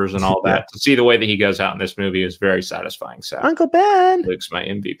converters and all that. Yeah. To see the way that he goes out in this movie is very satisfying. So Uncle Ben, Luke's my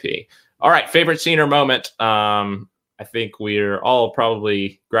MVP. All right, favorite scene or moment. I think we're all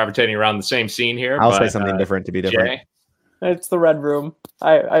probably gravitating around the same scene here. I'll say something different to be different. Jay? It's the Red Room.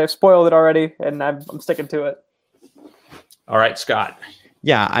 I spoiled it already, and I'm sticking to it. All right, Scott.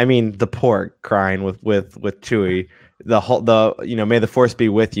 Yeah, the porg crying with Chewie. The may the force be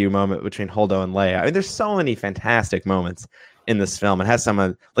with you moment between Holdo and Leia. There's so many fantastic moments in this film. It has some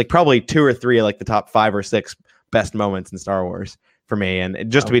of probably 2 or 3 the top 5 or 6 best moments in Star Wars for me.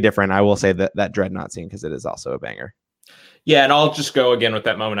 And just to be different, I will say that Dreadnought scene because it is also a banger. Yeah, and I'll just go again with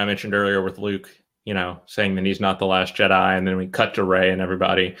that moment I mentioned earlier with Luke, saying that he's not the last Jedi, and then we cut to Rey and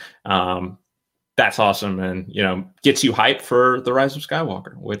everybody. That's awesome, and gets you hyped for The Rise of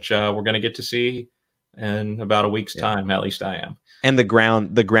Skywalker, which we're going to get to see in about a week's time. At least I am. And the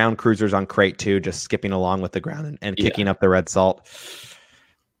ground cruisers on Crate too, just skipping along with the ground and kicking up the red salt.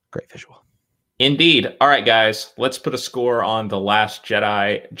 Great visual. Indeed. All right, guys, let's put a score on The Last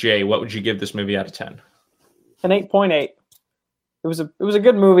Jedi. Jay, what would you give this movie out of 10? An 8.8. It was a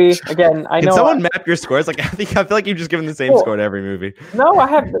good movie. Again, I know. Can someone map your scores? I feel like you've just given the same score to every movie. No, I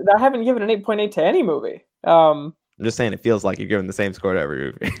haven't given an 8.8 to any movie. I'm just saying it feels like you're giving the same score to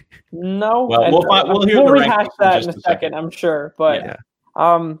every movie. No. Well, we'll rehash that in a second, I'm sure. But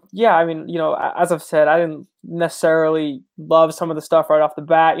as I've said, I didn't necessarily love some of the stuff right off the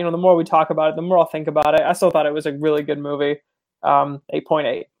bat. The more we talk about it, the more I'll think about it. I still thought it was a really good movie.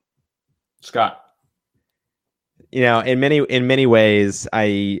 8.8. Scott. In many ways,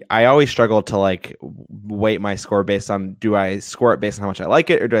 I always struggle to weight my score based on, do I score it based on how much I like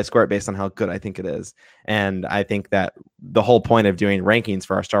it, or do I score it based on how good I think it is? And I think that the whole point of doing rankings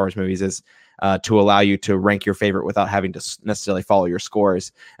for our Star Wars movies is to allow you to rank your favorite without having to necessarily follow your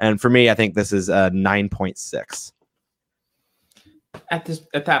scores. And for me, I think this is a 9.6.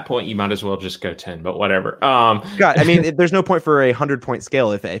 at that point, you might as well just go 10, but whatever. God, I mean, there's no point for a 100-point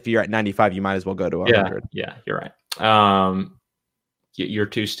scale. If you're at 95, you might as well go to 100. Yeah, you're right. You're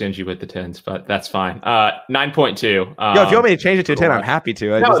too stingy with the 10s, but that's fine. 9.2. Yo, if you want me to change it to a 10, I'm happy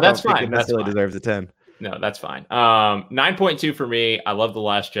to. I just that's don't think fine. it necessarily deserves a 10. No, that's fine. 9.2 for me. I love The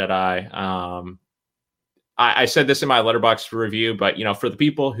Last Jedi. I said this in my Letterboxd review, but for the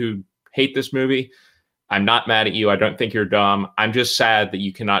people who hate this movie, I'm not mad at you. I don't think you're dumb. I'm just sad that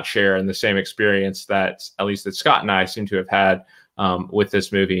you cannot share in the same experience that at least that Scott and I seem to have had with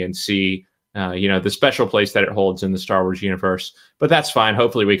this movie and see, the special place that it holds in the Star Wars universe. But that's fine.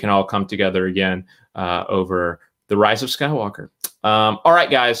 Hopefully we can all come together again over The Rise of Skywalker. All right,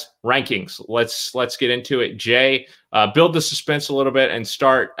 guys, rankings. Let's get into it. Jay, build the suspense a little bit and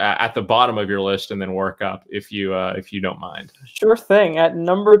start at the bottom of your list and then work up if you don't mind. Sure thing. At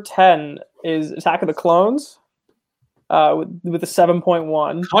number 10 is Attack of the Clones with a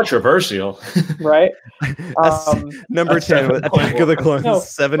 7.1. Controversial. Right? Number 10 with Attack of the Clones,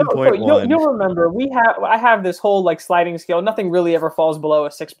 7.1. You'll remember, I have this whole sliding scale. Nothing really ever falls below a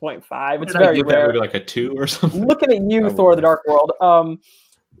 6.5. It's very rare. Maybe like a 2 or something. Looking at you, Thor: The Dark World.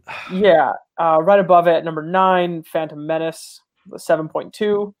 Right above it, at number 9, Phantom Menace with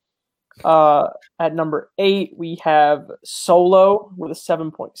 7.2. At number 8, we have Solo with a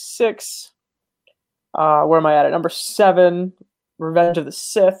 7.6. Where am I at? At number 7, Revenge of the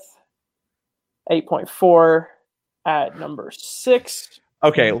Sith, 8.4. At number 6.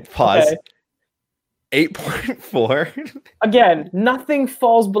 Okay, pause. Okay. 8.4. Again, nothing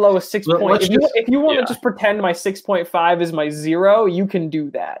falls below a 6. If you want to just pretend my 6.5 is my 0, you can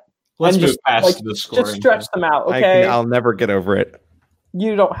do that. Let's move past the scoring. Just stretch them out, okay? I'll never get over it.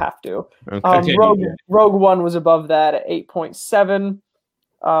 You don't have to. Okay. Rogue One was above that at 8.7.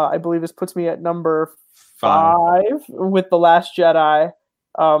 I believe this puts me at number 5 with The Last Jedi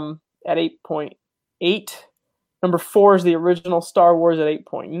at 8.8. Number 4 is the original Star Wars at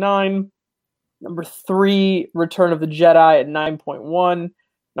 8.9. Number 3, Return of the Jedi at 9.1.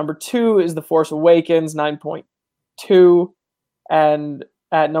 Number 2 is The Force Awakens, 9.2. And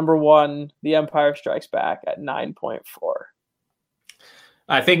at number 1, The Empire Strikes Back at 9.4.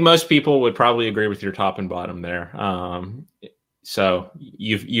 I think most people would probably agree with your top and bottom there. So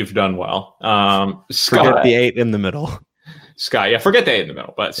you've done well. Scott, forget the 8 in the middle. Scott, forget the 8 in the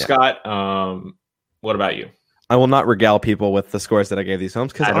middle. But Scott, what about you? I will not regale people with the scores that I gave these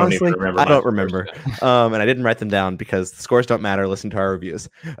films because honestly, I don't remember. And I didn't write them down because the scores don't matter. Listen to our reviews.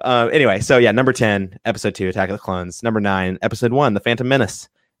 Anyway, so number 10, Episode 2, Attack of the Clones. Number 9, Episode 1, The Phantom Menace.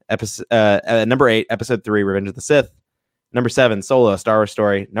 Number 8, Episode 3, Revenge of the Sith. Number 7, Solo, Star Wars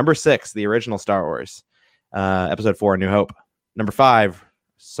Story. Number 6, the original Star Wars. Episode 4, New Hope. Number 5,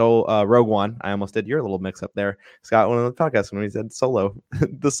 Rogue One. I almost did your little mix up there, Scott, one of the podcasts when he said Solo,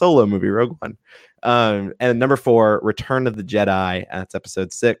 the Solo movie, Rogue One. And number 4, Return of the Jedi. That's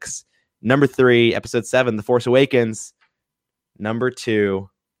Episode 6. Number 3, Episode 7, The Force Awakens. Number 2,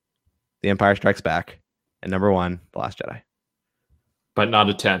 The Empire Strikes Back. And number 1, The Last Jedi. But not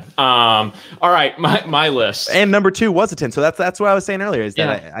a 10. All right, my list. And number 2 was a 10. So that's what I was saying earlier. Is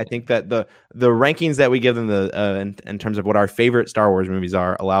that I think that the rankings that we give them in terms of what our favorite Star Wars movies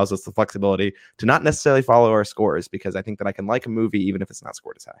are allows us the flexibility to not necessarily follow our scores, because I think that I can like a movie even if it's not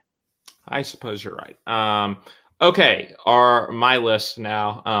scored as high. I suppose you're right. Okay, my list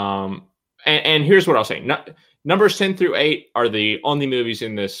now. And here's what I'll say. Numbers 10 through 8 are the only movies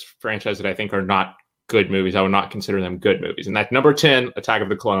in this franchise that I think are not good movies. I would not consider them good movies. And that's number 10, Attack of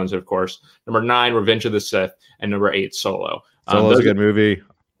the Clones, of course. Number 9, Revenge of the Sith. And number 8, Solo. Solo's a good movie.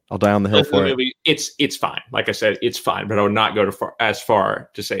 I'll die on the hill for it. It's fine. Like I said, it's fine, but I would not go as far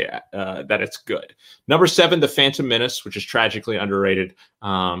to say that it's good. Number 7, The Phantom Menace, which is tragically underrated.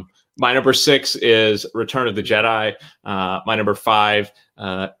 My number 6 is Return of the Jedi. My number 5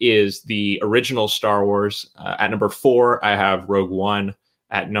 is the original Star Wars. At number 4, I have Rogue One.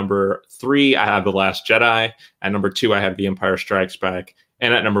 At number 3, I have The Last Jedi. At number 2, I have The Empire Strikes Back.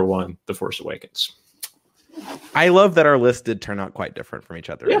 And at number 1, The Force Awakens. I love that our list did turn out quite different from each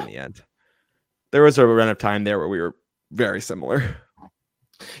other in the end. There was a run of time there where we were very similar.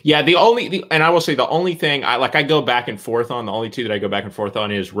 Yeah, and I will say the only thing I go back and forth on, the only 2 that I go back and forth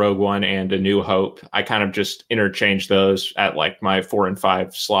on is Rogue One and A New Hope. I kind of just interchange those at my 4 and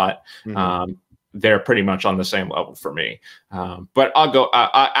 5 slot. Mm-hmm. They're pretty much on the same level for me. But I'll go.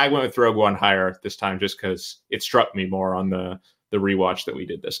 I went with Rogue One higher this time just because it struck me more on the rewatch that we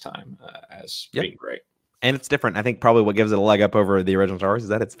did this time as being great. And it's different. I think probably what gives it a leg up over the original Star Wars is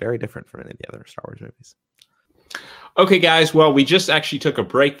that it's very different from any of the other Star Wars movies. Okay, guys. Well, we just actually took a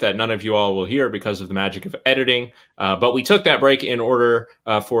break that none of you all will hear because of the magic of editing. But we took that break in order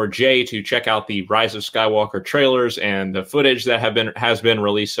for Jay to check out the Rise of Skywalker trailers and the footage that has been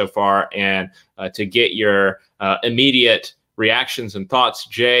released so far, and to get your immediate reactions and thoughts.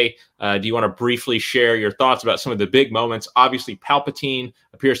 Jay, do you want to briefly share your thoughts about some of the big moments? Obviously, Palpatine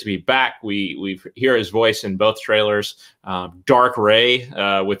appears to be back. We hear his voice in both trailers. Dark Rey,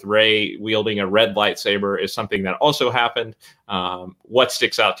 with Rey wielding a red lightsaber, is something that also happened. What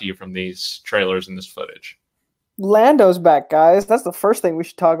sticks out to you from these trailers and this footage? Lando's back, guys. That's the first thing we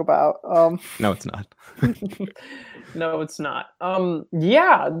should talk about. No, it's not. No, it's not.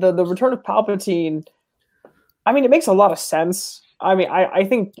 Yeah, the return of Palpatine. I mean, it makes a lot of sense. I mean,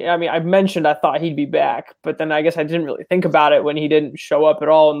 I mentioned I thought he'd be back, but then I guess I didn't really think about it when he didn't show up at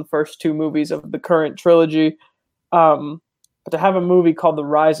all in the first two movies of the current trilogy. But to have a movie called The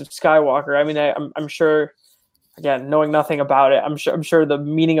Rise of Skywalker, I mean, I'm sure, again, knowing nothing about it, I'm sure the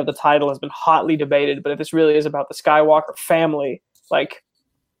meaning of the title has been hotly debated. But if this really is about the Skywalker family, like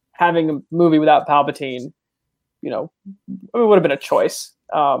having a movie without Palpatine, it would have been a choice.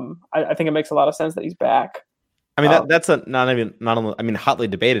 I think it makes a lot of sense that he's back. I mean, that's not only, I mean, hotly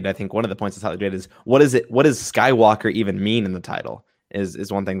debated. I think one of the points that's hotly debated is what does Skywalker even mean in the title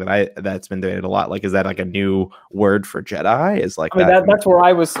is one thing that's been debated a lot. Like, is that like a new word for Jedi? Is like, I mean, that's where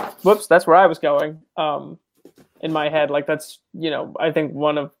I was. That's where I was going. In my head, like that's, I think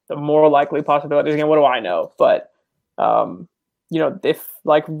one of the more likely possibilities. Again, what do I know? But, if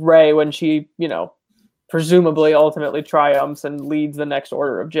like Rey, when she, presumably ultimately triumphs and leads the next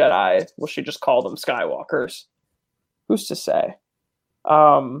order of Jedi, will she just call them Skywalkers? Who's to say?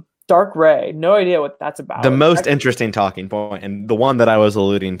 Dark Rey, no idea what that's about. The most interesting talking point, and the one that I was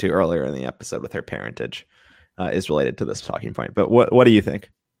alluding to earlier in the episode with her parentage, is related to this talking point. But what do you think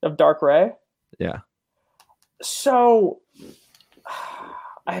of Dark Rey? Yeah. So,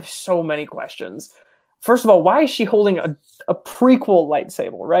 I have so many questions. First of all, why is she holding a prequel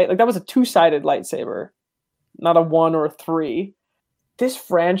lightsaber? Right, like that was a two-sided lightsaber, not a 1 or a 3. This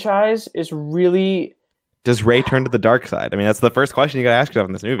franchise is really. Does Rey turn to the dark side? I mean, that's the first question you got to ask yourself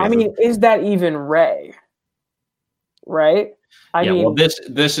in this movie. I mean, is that even Rey? Right? I mean, well, this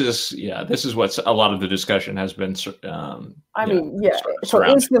is what a lot of the discussion has been. So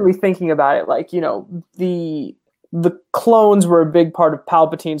instantly thinking about it, like, the clones were a big part of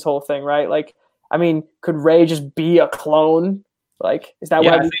Palpatine's whole thing, right? Like, I mean, could Rey just be a clone? Like, is that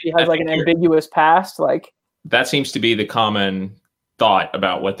why she has like an ambiguous past? Like, that seems to be the common thought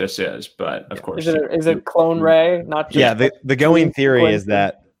about what this is, but of course, is it clone Rey? Not just the going theory is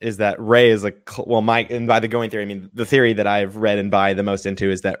that Rey is and by the going theory I mean the theory that I've read and buy the most into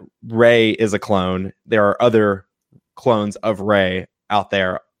is that Rey is a clone. There are other clones of Rey out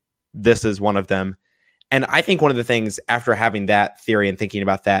there. This is one of them. And I think one of the things after having that theory and thinking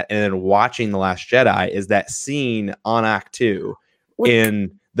about that and then watching The Last Jedi is that scene on Act 2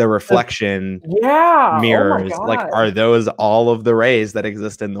 in the reflection mirrors. Oh, like, are those all of the Reys that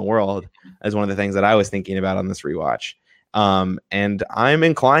exist in the world? Is one of the things that I was thinking about on this rewatch. And I'm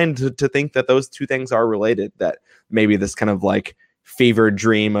inclined to think that those two things are related, that maybe this kind of like fevered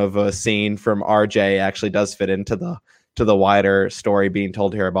dream of a scene from RJ actually does fit into the wider story being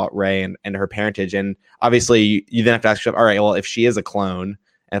told here about Rey and her parentage. And obviously you then have to ask yourself, all right, well, if she is a clone,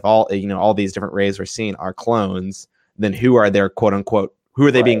 and if all these different Reys we're seeing are clones, then who are their quote unquote, who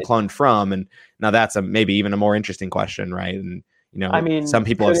are they being cloned from? And now that's maybe even a more interesting question, right? And I mean, some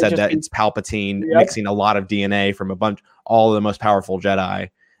people have said that it's Palpatine mixing a lot of DNA from all of the most powerful Jedi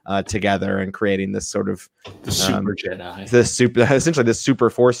together and creating this sort of the super Jedi, essentially this super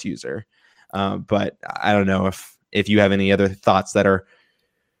Force user. But I don't know if you have any other thoughts that are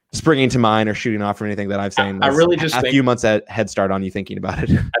springing to mind or shooting off from anything that I've seen. I really just a few months head start on you thinking about it.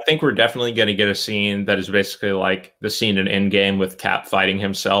 I think we're definitely going to get a scene that is basically like the scene in Endgame with Cap fighting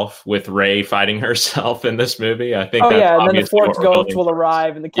himself, with Rey fighting herself in this movie. I think. And then the Force Ghosts will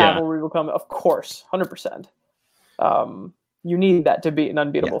arrive and the cavalry will come. Of course, 100%. You need that to beat an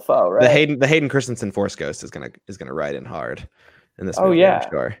unbeatable foe, right? The Hayden Christensen Force Ghost is gonna ride in hard in this movie. I'm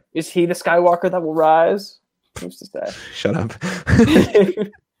sure. Is he the Skywalker that will rise? Who's to say? Shut up.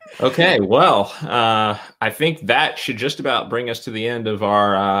 Okay, well, I think that should just about bring us to the end of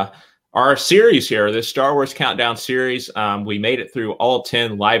our series here, this Star Wars Countdown series. We made it through all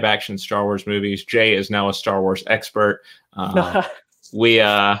 10 live-action Star Wars movies. Jay is now a Star Wars expert. We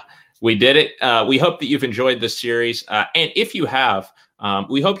did it. We hope that you've enjoyed this series. And if you have,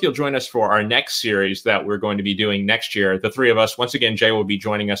 we hope you'll join us for our next series that we're going to be doing next year. The three of us, once again, Jay will be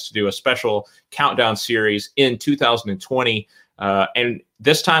joining us to do a special countdown series in 2020. And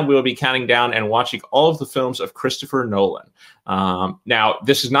this time we will be counting down and watching all of the films of Christopher Nolan. Now,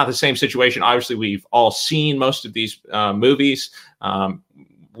 this is not the same situation. Obviously, we've all seen most of these movies.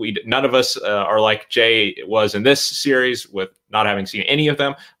 None of us are like Jay was in this series with not having seen any of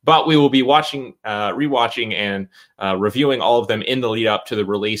them, but we will be watching, rewatching, and reviewing all of them in the lead up to the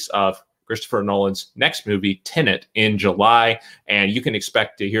release of Christopher Nolan's next movie, Tenet, in July. And you can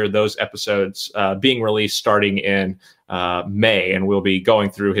expect to hear those episodes being released starting in May. And we'll be going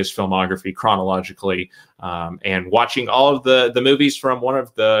through his filmography chronologically and watching all of the movies from one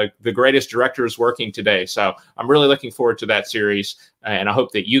of the greatest directors working today. So I'm really looking forward to that series. And I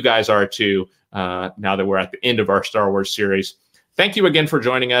hope that you guys are too, now that we're at the end of our Star Wars series. Thank you again for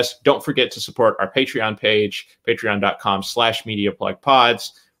joining us. Don't forget to support our Patreon page,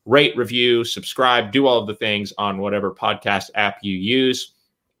 patreon.com/MediaPlugPods. Rate, review, subscribe, do all of the things on whatever podcast app you use.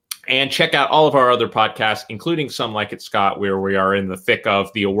 And check out all of our other podcasts, including Some Like It Scott, where we are in the thick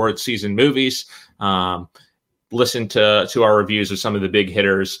of the award season movies. Listen to our reviews of some of the big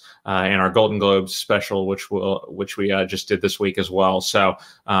hitters and our Golden Globes special, which we just did this week as well. So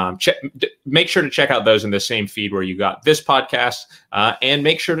make sure to check out those in the same feed where you got this podcast, and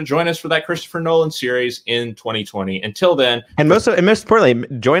make sure to join us for that Christopher Nolan series in 2020. Until then, and most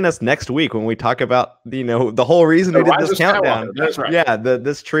importantly, join us next week when we talk about the whole reason we did this countdown. That's right. Yeah,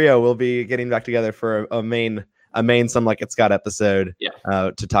 this trio will be getting back together for a main Some Like It Scott episode. Yeah.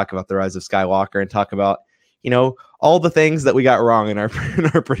 To talk about the rise of Skywalker and talk about all the things that we got wrong in our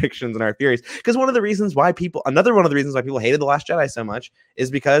predictions and our theories. Because another one of the reasons why people hated The Last Jedi so much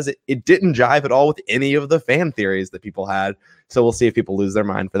is because it didn't jive at all with any of the fan theories that people had. So we'll see if people lose their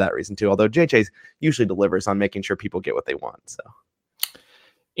mind for that reason too. Although JJ usually delivers on making sure people get what they want. So.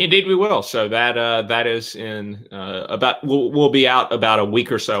 Indeed, we will. So that is in we'll be out about a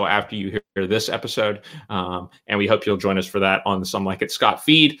week or so after you hear this episode, and we hope you'll join us for that on the Some Like It Scott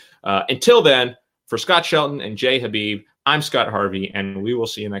feed. Until then, for Scott Shelton and Jay Habib, I'm Scott Harvey, and we will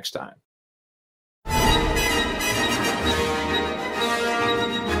see you next time.